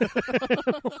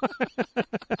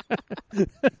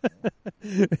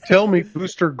 Tell me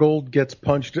Booster Gold gets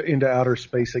punched into outer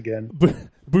space again.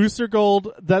 Booster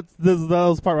Gold, that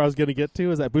was the part where I was going to get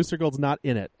to, is that Booster Gold's not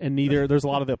in it. And neither, there's a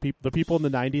lot of the people in the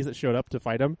 90s that showed up to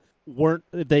fight him,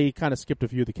 they kind of skipped a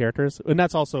few of the characters. And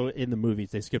that's also in the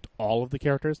movies. They skipped all of the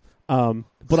characters.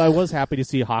 But I was happy to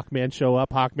see Hawkman show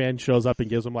up. Hawkman shows up and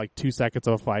gives him like 2 seconds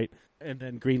of a fight. And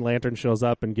then Green Lantern shows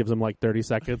up and gives him like 30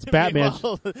 seconds. Batman...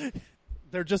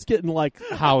 They're just getting like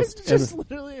housed. I'm just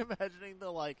literally imagining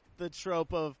the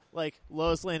trope of like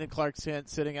Lois Lane and Clark Kent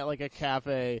sitting at like a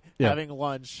cafe having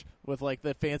lunch with like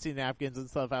the fancy napkins and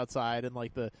stuff outside, and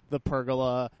like the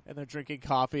pergola, and they're drinking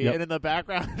coffee, Yep. and in the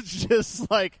background it's just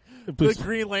like the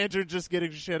Green Lantern just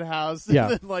getting shit housed. Yeah.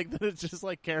 And then, like it's just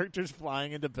like characters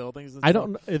flying into buildings. And I stuff.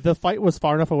 don't. The fight was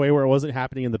far enough away where it wasn't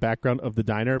happening in the background of the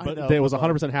diner, I but know, it was but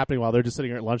 100% happening while they're just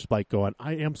sitting there at lunch, like going,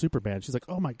 "I am Superman." She's like,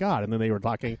 "Oh my god!" And then they were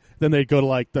talking. Then they'd go to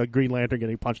like the Green Lantern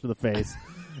getting punched in the face,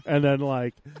 and then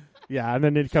like. Yeah, and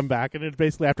then they'd come back, and then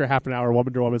basically after half an hour,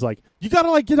 Wonder Woman's like, "You gotta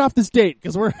like get off this date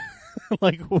because we're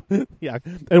like, yeah."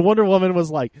 And Wonder Woman was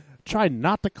like, "Try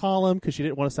not to call him because she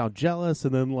didn't want to sound jealous."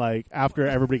 And then like after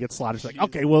everybody gets slaughtered, she's like,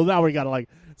 "Okay, well now we gotta like."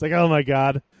 It's like, oh my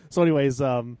god. So anyways,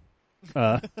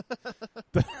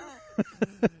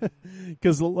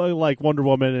 because like Wonder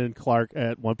Woman and Clark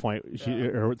at one point,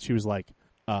 she was like,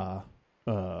 I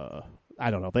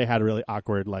don't know. They had a really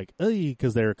awkward like,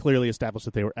 because they were clearly established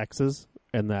that they were exes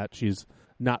and that she's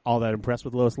not all that impressed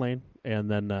with Lois Lane. And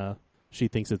then she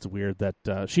thinks it's weird that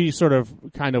she sort of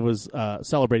kind of was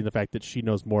celebrating the fact that she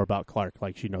knows more about Clark.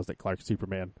 Like she knows that Clark's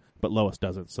Superman, but Lois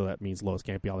doesn't. So that means Lois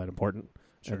can't be all that important.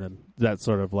 Sure. And then that's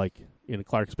sort of like,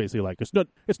 Clark's basically like, it's none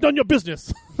your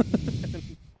business.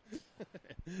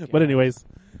 But anyways,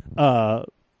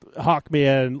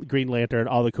 Hawkman, Green Lantern,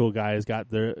 all the cool guys got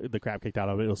the crap kicked out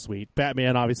of it. It was sweet.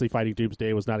 Batman, obviously, fighting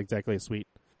Doomsday was not exactly a sweet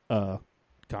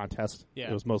contest. Yeah.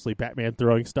 It was mostly Batman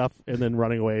throwing stuff and then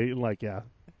running away. Like, yeah.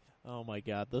 Oh my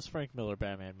god, those Frank Miller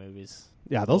Batman movies.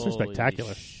 Yeah, those are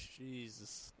spectacular.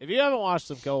 Jesus. If you haven't watched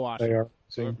them, go watch them. They are.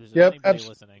 Yep,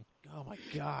 listening. Oh my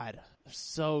god, they're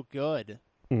so good.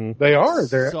 Mm-hmm. They are.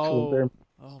 They're so.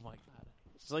 Oh my god.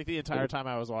 It's like the entire time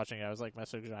I was watching, I was like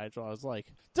messaging Nigel. I was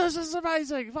like, "This is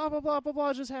amazing! Blah blah blah blah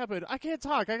blah just happened. I can't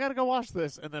talk. I gotta go watch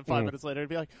this." And then 5 minutes later, it'd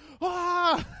be like,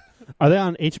 "Ah!" Are they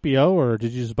on HBO or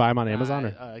did you just buy them on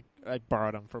Amazon? I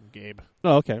borrowed them from Gabe.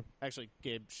 Oh, okay. Actually,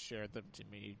 Gabe shared them to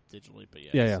me digitally, but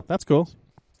yeah. Yeah, that's cool.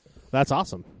 That's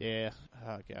awesome. Yeah.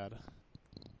 Oh god.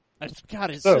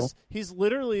 It's just he's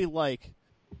literally like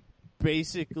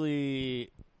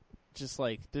basically just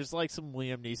like there's like some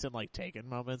Liam Neeson like Taken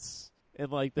moments. And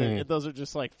like and those are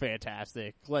just like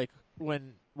fantastic. Like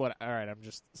when all right, I'm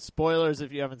just spoilers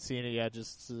if you haven't seen it yet,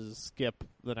 just skip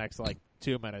the next like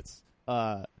 2 minutes.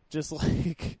 Just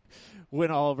like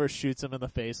when Oliver shoots him in the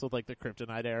face with like the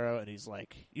kryptonite arrow and he's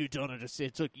like, "You don't understand,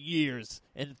 it took years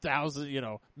and thousands,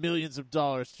 millions of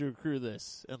dollars to accrue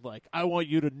this, and like I want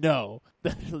you to know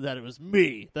that it was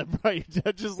me that brought you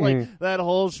down." Just like that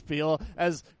whole spiel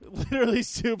as literally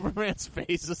Superman's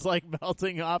face is like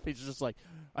melting off. He's just like,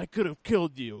 "I could have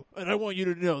killed you, and I want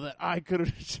you to know that I could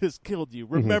have just killed you.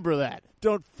 Remember that.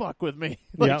 Don't fuck with me."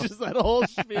 Like, just that whole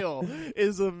spiel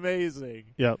is amazing.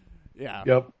 Yep. Yeah.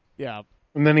 Yep. Yeah.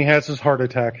 And then he has his heart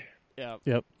attack. Yeah.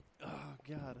 Yep. Oh,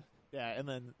 God. Yeah, and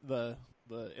then the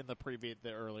in the preview,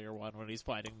 the earlier one, when he's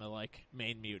fighting the, like,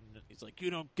 main mutant, he's like,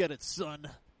 "You don't get it, son.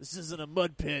 This isn't a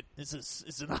mud pit.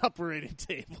 It's an operating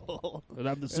table. And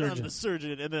I'm the surgeon." And I'm the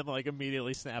surgeon. And then, like,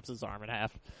 immediately snaps his arm in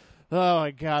half. Oh,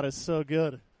 my God, it's so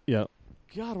good. Yeah.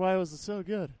 God, why was it so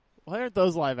good? Why aren't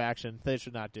those live action? They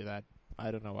should not do that.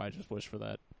 I don't know why. I just wish for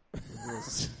that.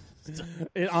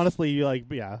 Honestly, like,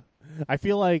 yeah. I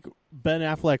feel like Ben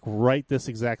Affleck right this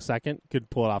exact second could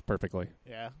pull it off perfectly.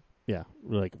 Yeah. Yeah,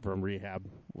 like from Rehab,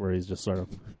 where he's just sort of...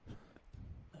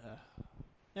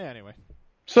 yeah, anyway.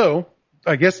 So,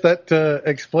 I guess that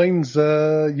explains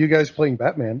you guys playing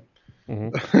Batman.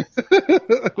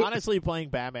 Mm-hmm. Honestly, playing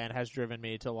Batman has driven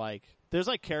me to, like... There's,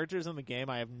 like, characters in the game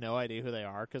I have no idea who they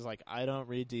are, because, like, I don't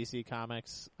read DC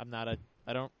Comics. I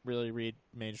don't really read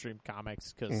mainstream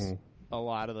comics, because a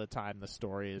lot of the time the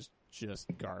story is just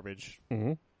garbage.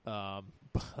 Mm-hmm.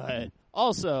 But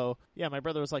also, yeah, my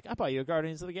brother was like, "I bought you a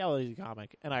Guardians of the Galaxy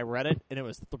comic," and I read it, and it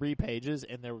was 3 pages,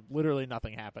 and there literally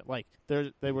nothing happened. Like,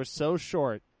 they were so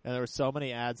short, and there were so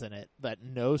many ads in it that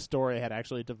no story had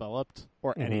actually developed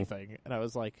or anything. And I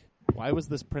was like, "Why was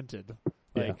this printed?"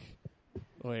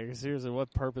 Like, seriously,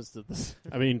 what purpose did this?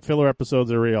 I mean, filler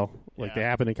episodes are real. Like, they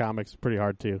happen in comics pretty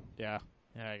hard, too. Yeah,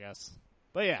 I guess.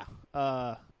 But yeah,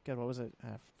 God, what was it?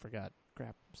 I forgot.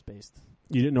 Crap, spaced.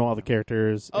 You didn't know all the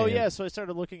characters. Oh yeah, so I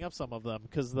started looking up some of them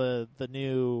because the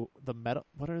metal.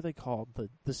 What are they called?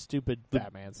 The stupid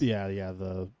Batmans. Yeah.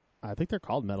 I think they're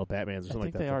called metal Batmans or something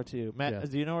like that. I think they are too. Matt,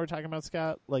 do you know what we're talking about,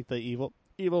 Scott? Like the evil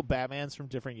Batmans from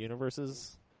different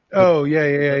universes. Oh yeah.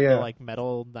 The, like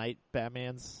metal knight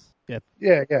Batmans. Yeah.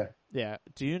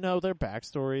 Do you know their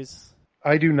backstories?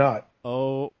 I do not.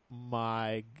 Oh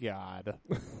my god.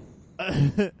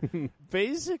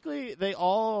 Basically, they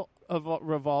all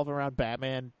revolve around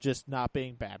Batman just not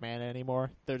being Batman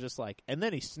anymore. They're just like, and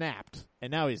then he snapped,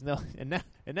 and now he's no, and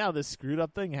now this screwed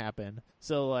up thing happened.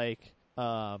 So like,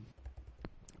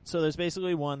 So there's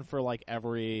basically one for like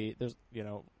every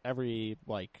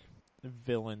like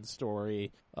villain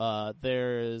story.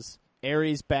 There's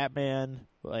Ares Batman,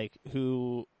 like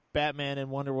who Batman and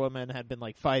Wonder Woman had been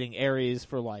like fighting Ares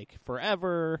for like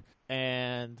forever,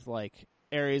 and like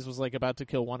Ares was like about to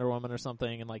kill Wonder Woman or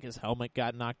something, and like his helmet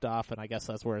got knocked off, and I guess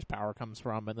that's where his power comes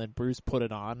from. And then Bruce put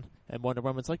it on, and Wonder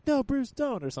Woman's like, "No, Bruce,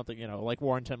 don't," or something, like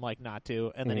warned him like not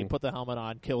to. And then he put the helmet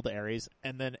on, killed Ares,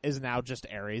 and then is now just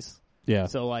Ares. Yeah.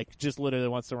 So like just literally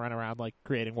wants to run around like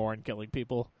creating war and killing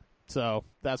people. So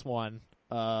that's one.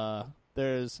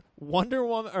 There's Wonder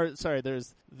Woman, or sorry,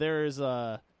 there's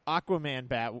Aquaman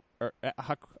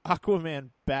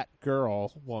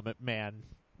Batgirl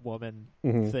woman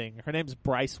thing. Her name's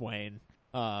Bryce Wayne.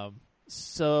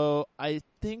 So I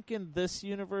think in this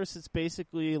universe it's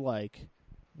basically like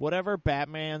whatever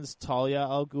Batman's Talia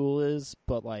al Ghul is,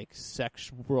 but like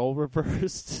sexual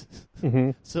reversed.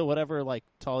 So whatever like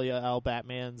Talia al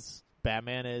Batman's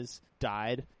Batman is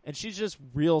died, and she's just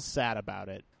real sad about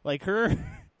it. Like her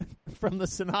from the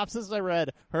synopsis I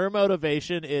read, her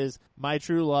motivation is my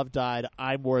true love died,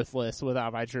 I'm worthless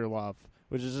without my true love,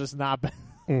 which is just not bad.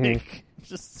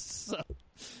 Just so.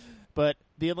 But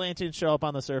the Atlanteans show up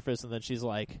on the surface, and then she's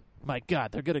like, my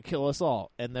God, they're going to kill us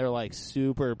all. And they're like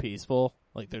super peaceful.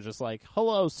 Like they're just like,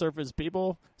 hello, surface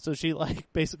people. So she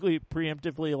like basically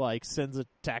preemptively like sends a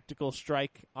tactical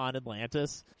strike on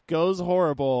Atlantis, goes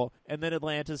horrible, and then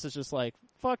Atlantis is just like,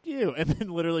 fuck you, and then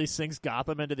literally sinks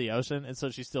Gotham into the ocean, and so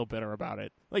she's still bitter about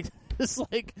it. Like, it's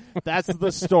like, that's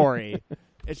the story.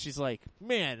 And she's like,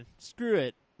 man, screw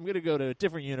it. I'm going to go to a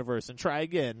different universe and try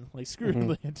again. Like, screw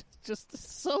Atlantis. Just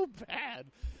so bad.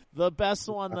 The best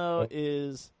one, though,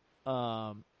 is...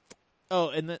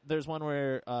 there's one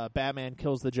where Batman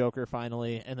kills the Joker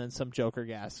finally, and then some Joker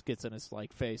gas gets in his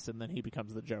like face, and then he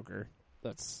becomes the Joker.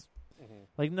 That's...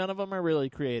 Like, none of them are really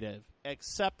creative,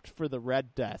 except for the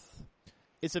Red Death.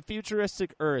 It's a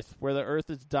futuristic Earth where the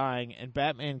Earth is dying, and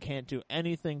Batman can't do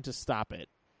anything to stop it.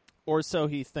 Or so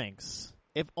he thinks.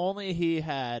 If only he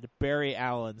had Barry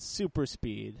Allen's super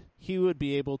speed, he would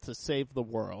be able to save the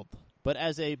world. But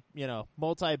as a,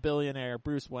 multi-billionaire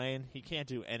Bruce Wayne, he can't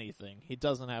do anything. He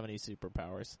doesn't have any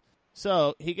superpowers.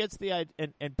 So he gets the idea,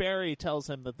 and Barry tells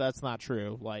him that that's not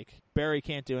true. Like, Barry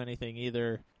can't do anything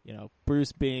either.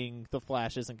 Bruce being the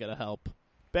Flash isn't going to help.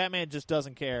 Batman just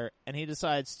doesn't care, and he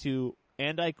decides to,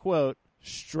 and I quote,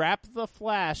 strap the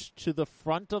Flash to the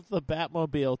front of the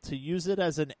Batmobile to use it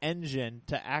as an engine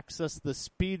to access the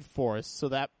Speed Force, so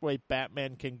that way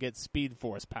Batman can get Speed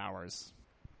Force powers.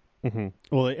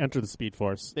 Well, they enter the Speed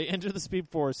Force. They enter the Speed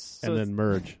Force. And then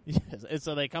merge. Yes, and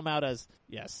so they come out as,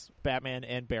 Batman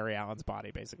and Barry Allen's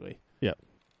body, basically. Yep.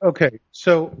 Okay,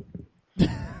 so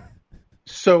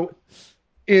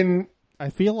in... I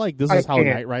feel like this is how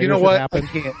Knight Rider should happen.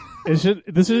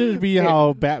 This should be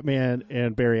how Batman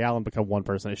and Barry Allen become one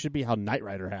person. It should be how Knight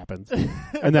Rider happens,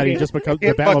 and then he just becomes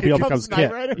the Batmobile becomes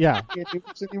Kit. Yeah. I can't do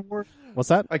this anymore. What's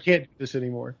that? I can't do this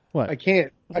anymore. What? I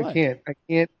can't. What? I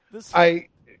can't.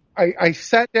 I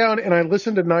sat down and I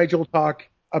listened to Nigel talk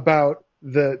about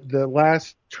the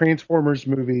last Transformers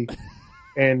movie,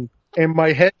 and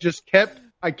my head just kept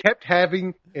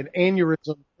having an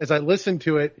aneurysm as I listened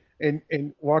to it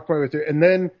and walked my way through it. And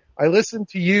then I listened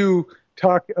to you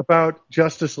talk about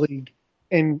Justice League,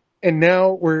 and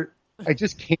now I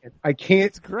just can't. I can't.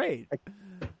 It's great.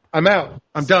 I'm out.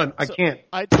 I'm done. I can't.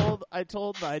 I told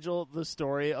Nigel the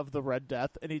story of the Red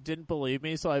Death, and he didn't believe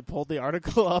me, so I pulled the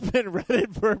article up and read it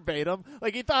verbatim.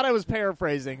 Like, he thought I was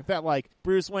paraphrasing, that, like,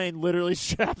 Bruce Wayne literally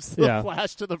straps the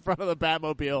Flash to the front of the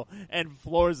Batmobile and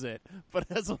floors it. But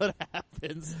that's what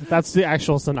happens. That's the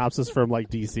actual synopsis from, like,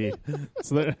 DC.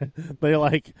 So they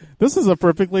like, this is a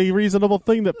perfectly reasonable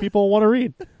thing that people want to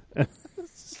read.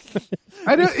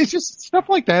 I know, it's just stuff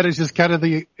like that is just kind of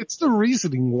it's the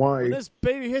reasoning why. When this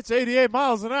baby hits 88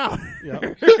 miles an hour.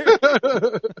 Yep.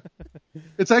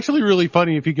 It's actually really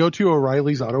funny. If you go to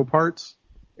O'Reilly's Auto Parts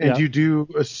and you do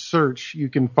a search, you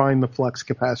can find the flux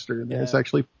capacitor in there. It's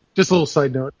actually just a little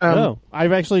side note.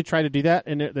 I've actually tried to do that,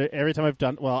 and every time I've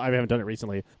done, well, I haven't done it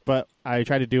recently, but I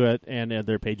tried to do it, and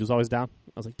their page was always down.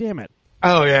 I was like, damn it.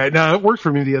 Oh yeah, no, it worked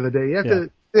for me the other day. You have to.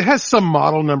 It has some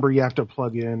model number you have to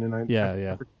plug in, and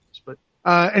But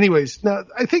anyways, no,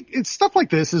 I think it's stuff like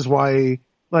this is why,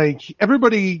 like,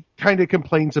 everybody kind of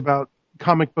complains about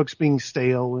comic books being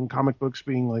stale and comic books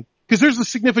being like, because there's a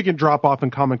significant drop off in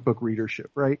comic book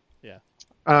readership, right? Yeah.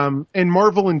 And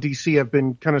Marvel and DC have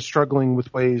been kind of struggling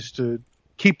with ways to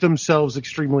keep themselves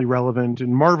extremely relevant,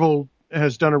 and Marvel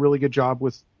has done a really good job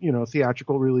with,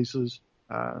 theatrical releases.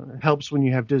 Helps when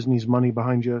you have Disney's money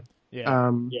behind you.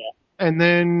 Yeah. And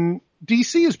then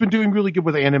DC has been doing really good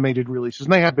with animated releases,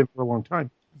 and they have been for a long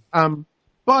time.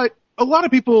 But a lot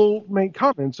of people make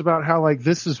comments about how, like,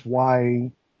 this is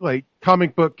why, like,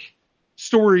 comic book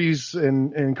stories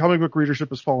and comic book readership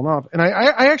has fallen off. And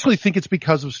I actually think it's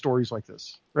because of stories like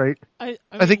this, right? I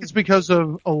think it's because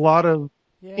of a lot of,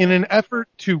 in an effort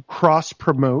to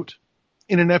cross-promote,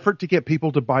 in an effort to get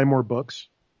people to buy more books,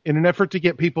 in an effort to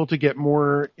get people to get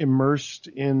more immersed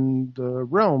in the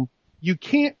realm, you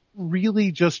can't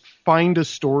really just find a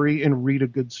story and read a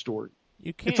good story.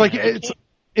 You can't. It's like,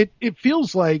 it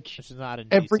feels like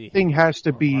everything has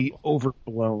to be Marvel.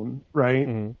 overblown, right?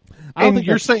 Mm-hmm. And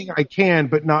you're saying I can,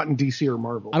 but not in DC or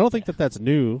Marvel. I don't think that's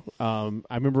new. I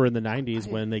remember in the 90s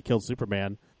when they killed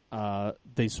Superman,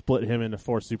 they split him into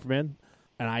 4 Supermen,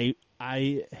 and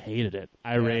I hated it.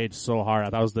 I raged so hard. I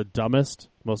thought it was the dumbest,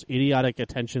 most idiotic,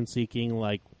 attention-seeking,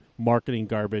 like, marketing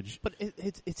garbage. But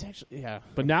it's actually,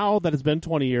 But now that it's been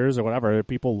 20 years or whatever,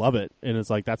 people love it, and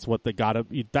it's like that's what got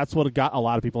a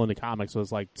lot of people into comics.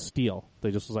 Was like Steel.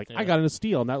 They just was like, I got into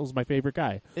Steel, and that was my favorite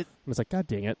guy. And it's like, God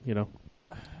dang it, you know.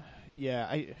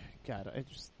 Yeah,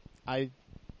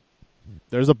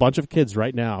 There's a bunch of kids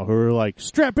right now who are like,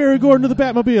 strap Barry Gordon to the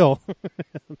Batmobile.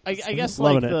 I guess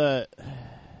like I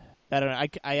don't know.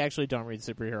 I actually don't read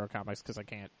superhero comics because I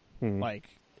can't. Like,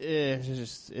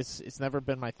 it's never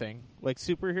been my thing. Like,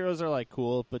 superheroes are like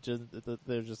cool, but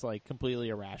they're just like completely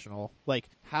irrational. Like,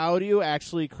 how do you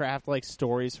actually craft like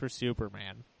stories for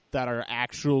Superman that are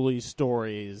actually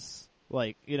stories?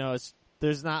 Like, you know,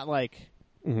 there's not like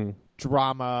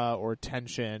drama or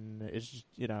tension. It's just,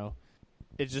 you know,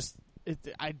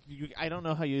 I don't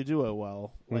know how you do it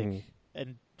well. Like,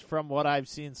 and from what I've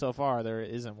seen so far, there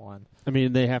isn't one. I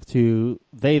mean, they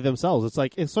themselves. It's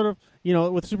like, it's sort of, you know,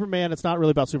 with Superman, it's not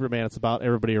really about Superman. It's about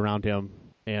everybody around him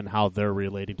and how they're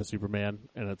relating to Superman.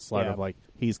 And it's sort of like,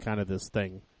 he's kind of this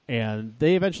thing. And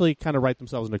they eventually kind of write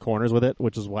themselves into corners with it,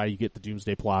 which is why you get the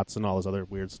Doomsday plots and all this other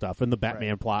weird stuff. And the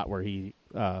Batman plot where he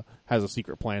has a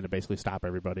secret plan to basically stop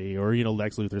everybody. Or, you know,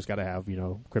 Lex Luthor's got to have, you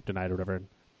know, kryptonite or whatever.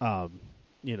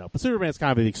 You know, but Superman's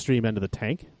kind of the extreme end of the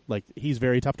tank. Like, he's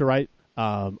very tough to write.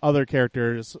 Other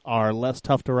characters are less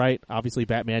tough to write. Obviously,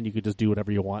 Batman, you could just do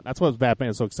whatever you want. That's why Batman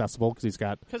is so accessible,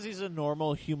 because he's a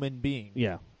normal human being.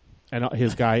 Yeah. And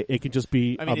his guy, it could just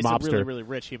be I mean, a he's mobster. a really, really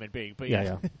rich human being, but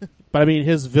yeah. But I mean,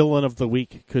 his villain of the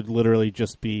week could literally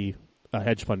just be a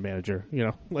hedge fund manager. You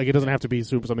know, like, it doesn't have to be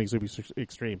something super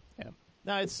extreme. Yeah.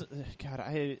 No, it's God.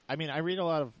 I mean, I've read a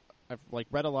lot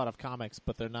of comics,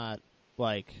 but they're not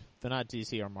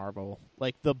DC or Marvel.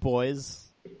 Like, The Boys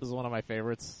is one of my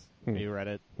favorites. Have you read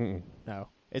it? No.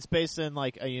 It's based in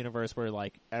like a universe where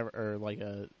I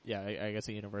guess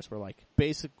a universe where like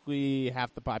basically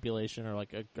half the population or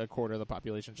like a quarter of the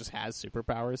population just has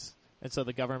superpowers. And so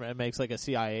the government makes like a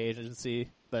CIA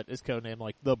agency that is codenamed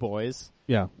like The Boys.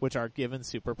 Yeah. Which are given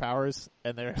superpowers,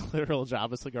 and their literal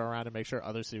job is to go around and make sure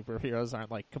other superheroes aren't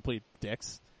like complete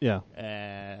dicks. Yeah.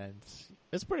 And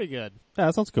it's pretty good. Yeah,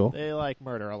 that sounds cool. They like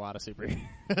murder a lot of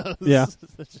superheroes. Yeah.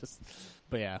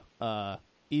 But yeah.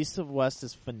 East of West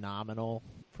is phenomenal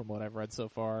from what I've read so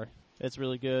far. It's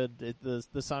really good. I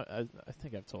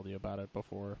think I've told you about it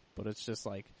before, but it's just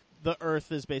like the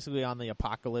Earth is basically on the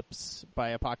apocalypse. By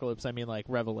apocalypse, I mean like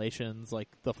Revelations, like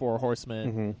the 4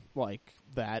 Horsemen, like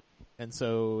that. And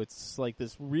so it's like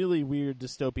this really weird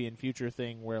dystopian future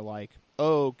thing where like,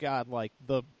 oh God, like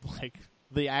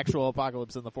the actual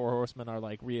apocalypse and the 4 Horsemen are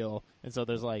like real. And so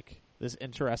there's like this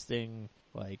interesting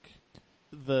like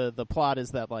the plot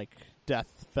is that like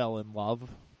Death fell in love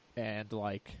and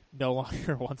like no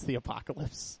longer wants the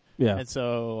apocalypse. Yeah. And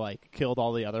so like killed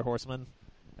all the other horsemen,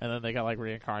 and then they got like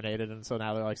reincarnated, and so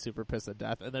now they're like super pissed at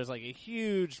Death. And there's like a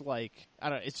huge like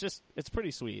it's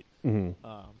pretty sweet.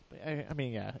 I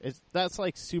mean, yeah, that's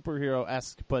like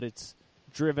superhero-esque, but it's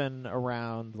driven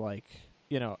around like,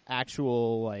 you know,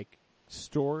 actual like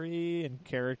story and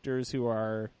characters who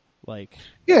are like,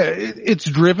 yeah, it's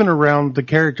driven around the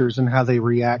characters and how they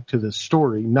react to the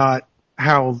story, not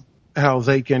how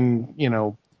they can, you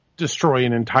know, destroy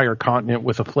an entire continent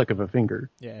with a flick of a finger.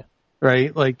 Yeah.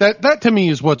 Right? Like that to me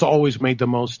is what's always made the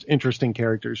most interesting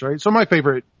characters, right? So my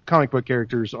favorite comic book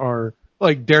characters are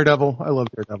like Daredevil. I love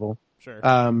Daredevil. Sure.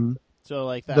 So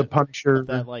like the Punisher,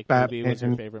 that like Batman, movie was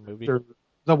your favorite movie?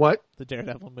 The what? The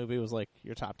Daredevil movie was like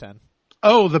your top 10.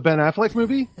 Oh, the Ben Affleck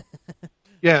movie?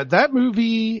 Yeah, that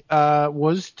movie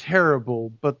was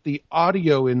terrible, but the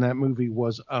audio in that movie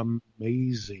was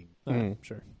amazing.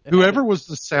 Sure. Whoever was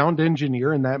the sound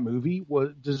engineer in that movie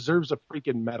deserves a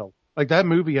freaking medal. Like, that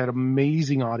movie had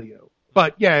amazing audio.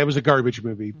 But yeah, it was a garbage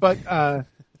movie. But like,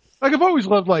 I've always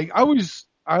loved, like, I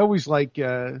always like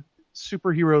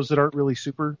superheroes that aren't really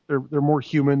super. They're more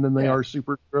human than they Yeah. are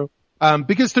superhero.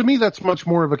 Because to me, that's much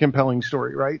more of a compelling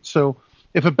story, right? So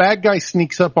if a bad guy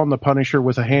sneaks up on the Punisher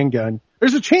with a handgun,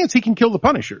 there's a chance he can kill the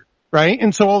Punisher, right?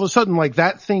 And so all of a sudden, like,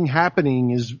 that thing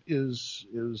happening is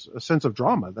a sense of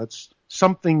drama. That's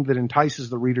something that entices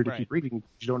the reader to Right. keep reading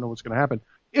because you don't know what's going to happen.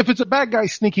 If it's a bad guy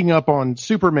sneaking up on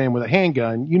Superman with a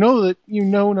handgun, you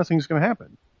know nothing's going to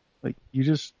happen. Like, you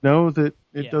just know that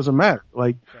it doesn't matter.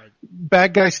 Like, Right.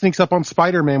 bad guy sneaks up on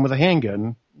Spider-Man with a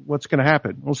handgun. What's going to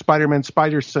happen? Well, Spider-Man's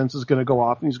spider sense is going to go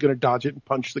off, and he's going to dodge it and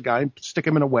punch the guy and stick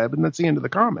him in a web, and that's the end of the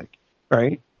comic,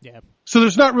 right? Yeah. So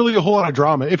there's not really a whole lot of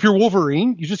drama. If you're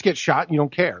Wolverine, you just get shot and you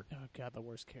don't care, Oh god, the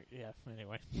worst character. Yeah.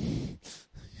 Anyway.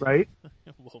 right?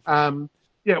 Wolverine.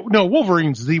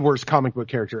 Wolverine's the worst comic book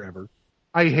character ever.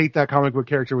 I hate that comic book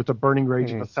character with the burning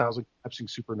rage of 1,000 collapsing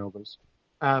supernovas.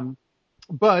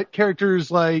 But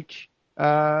characters like,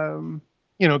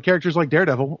 characters like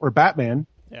Daredevil or Batman,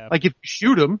 Yeah. like, if you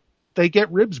shoot them, they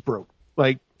get ribs broke.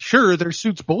 Like, sure, their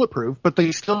suit's bulletproof, but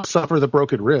they still suffer the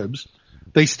broken ribs.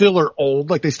 They still are old.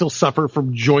 Like, they still suffer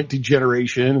from joint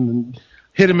degeneration, and then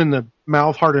hit them in the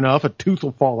mouth hard enough, a tooth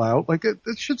will fall out. Like, that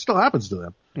shit still happens to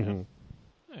them. Mm-hmm.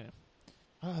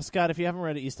 Scott, if you haven't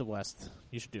read East of West,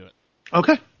 you should do it.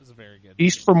 Okay. It's very good.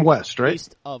 East from West, right?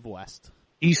 East of West.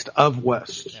 East of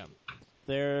West. Yeah.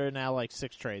 They're now like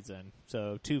 6 trades in,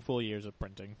 so 2 full years of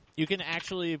printing. You can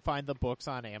actually find the books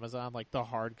on Amazon, like the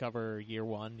hardcover year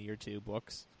 1, year 2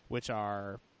 books, which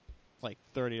are like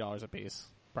 $30 a piece,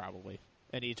 probably.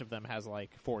 And each of them has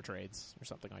like 4 trades or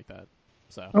something like that.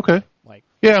 So, Okay. like,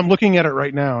 Yeah, I'm looking at it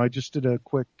right now. I just did a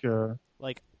quick,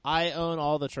 like I own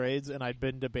all the trades, and I'd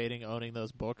been debating owning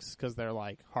those books because they're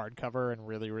like hardcover and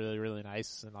really, really, really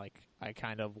nice. And like, I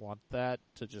kind of want that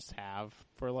to just have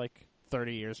for like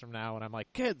 30 years from now. And I'm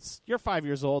like, kids, you're 5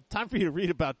 years old. Time for you to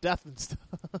read about death and stuff.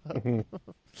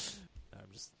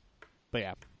 But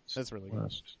yeah, that's really good.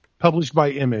 West. Published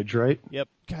by Image, right? Yep.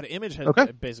 God, Image has,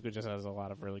 Okay. basically just has a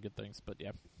lot of really good things. But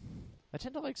yeah, I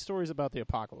tend to like stories about the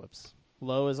apocalypse.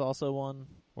 Low is also one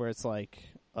where it's like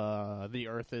the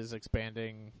Earth is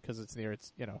expanding because it's the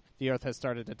Earth's, the Earth has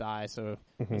started to die, so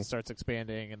it starts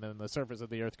expanding, and then the surface of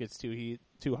the Earth gets too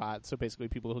hot. So basically,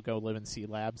 people who go live in sea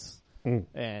labs,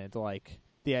 and like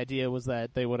the idea was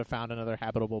that they would have found another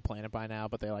habitable planet by now,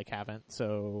 but they like haven't.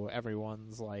 So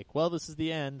everyone's like, well, this is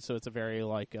the end. So it's a very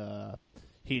like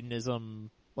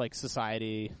hedonism like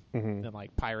society and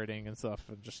like pirating and stuff,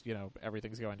 and just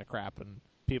everything's going to crap, and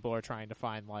people are trying to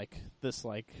find like this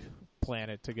like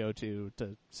planet to go to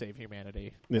save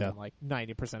humanity. Yeah. And like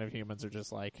 90% of humans are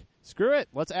just like, screw it,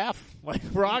 let's F. Like,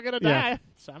 we're all gonna Yeah. die.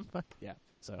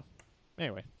 So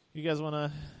anyway, you guys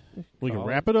wanna We can call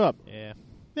wrap it up. Yeah.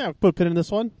 Yeah, put a pin in this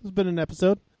one. It's been an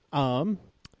episode.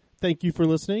 Thank you for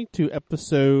listening to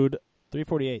episode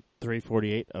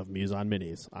 348 of Muse on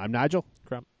Minis. I'm Nigel.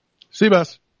 Crump. See you,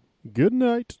 boss. Good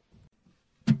night.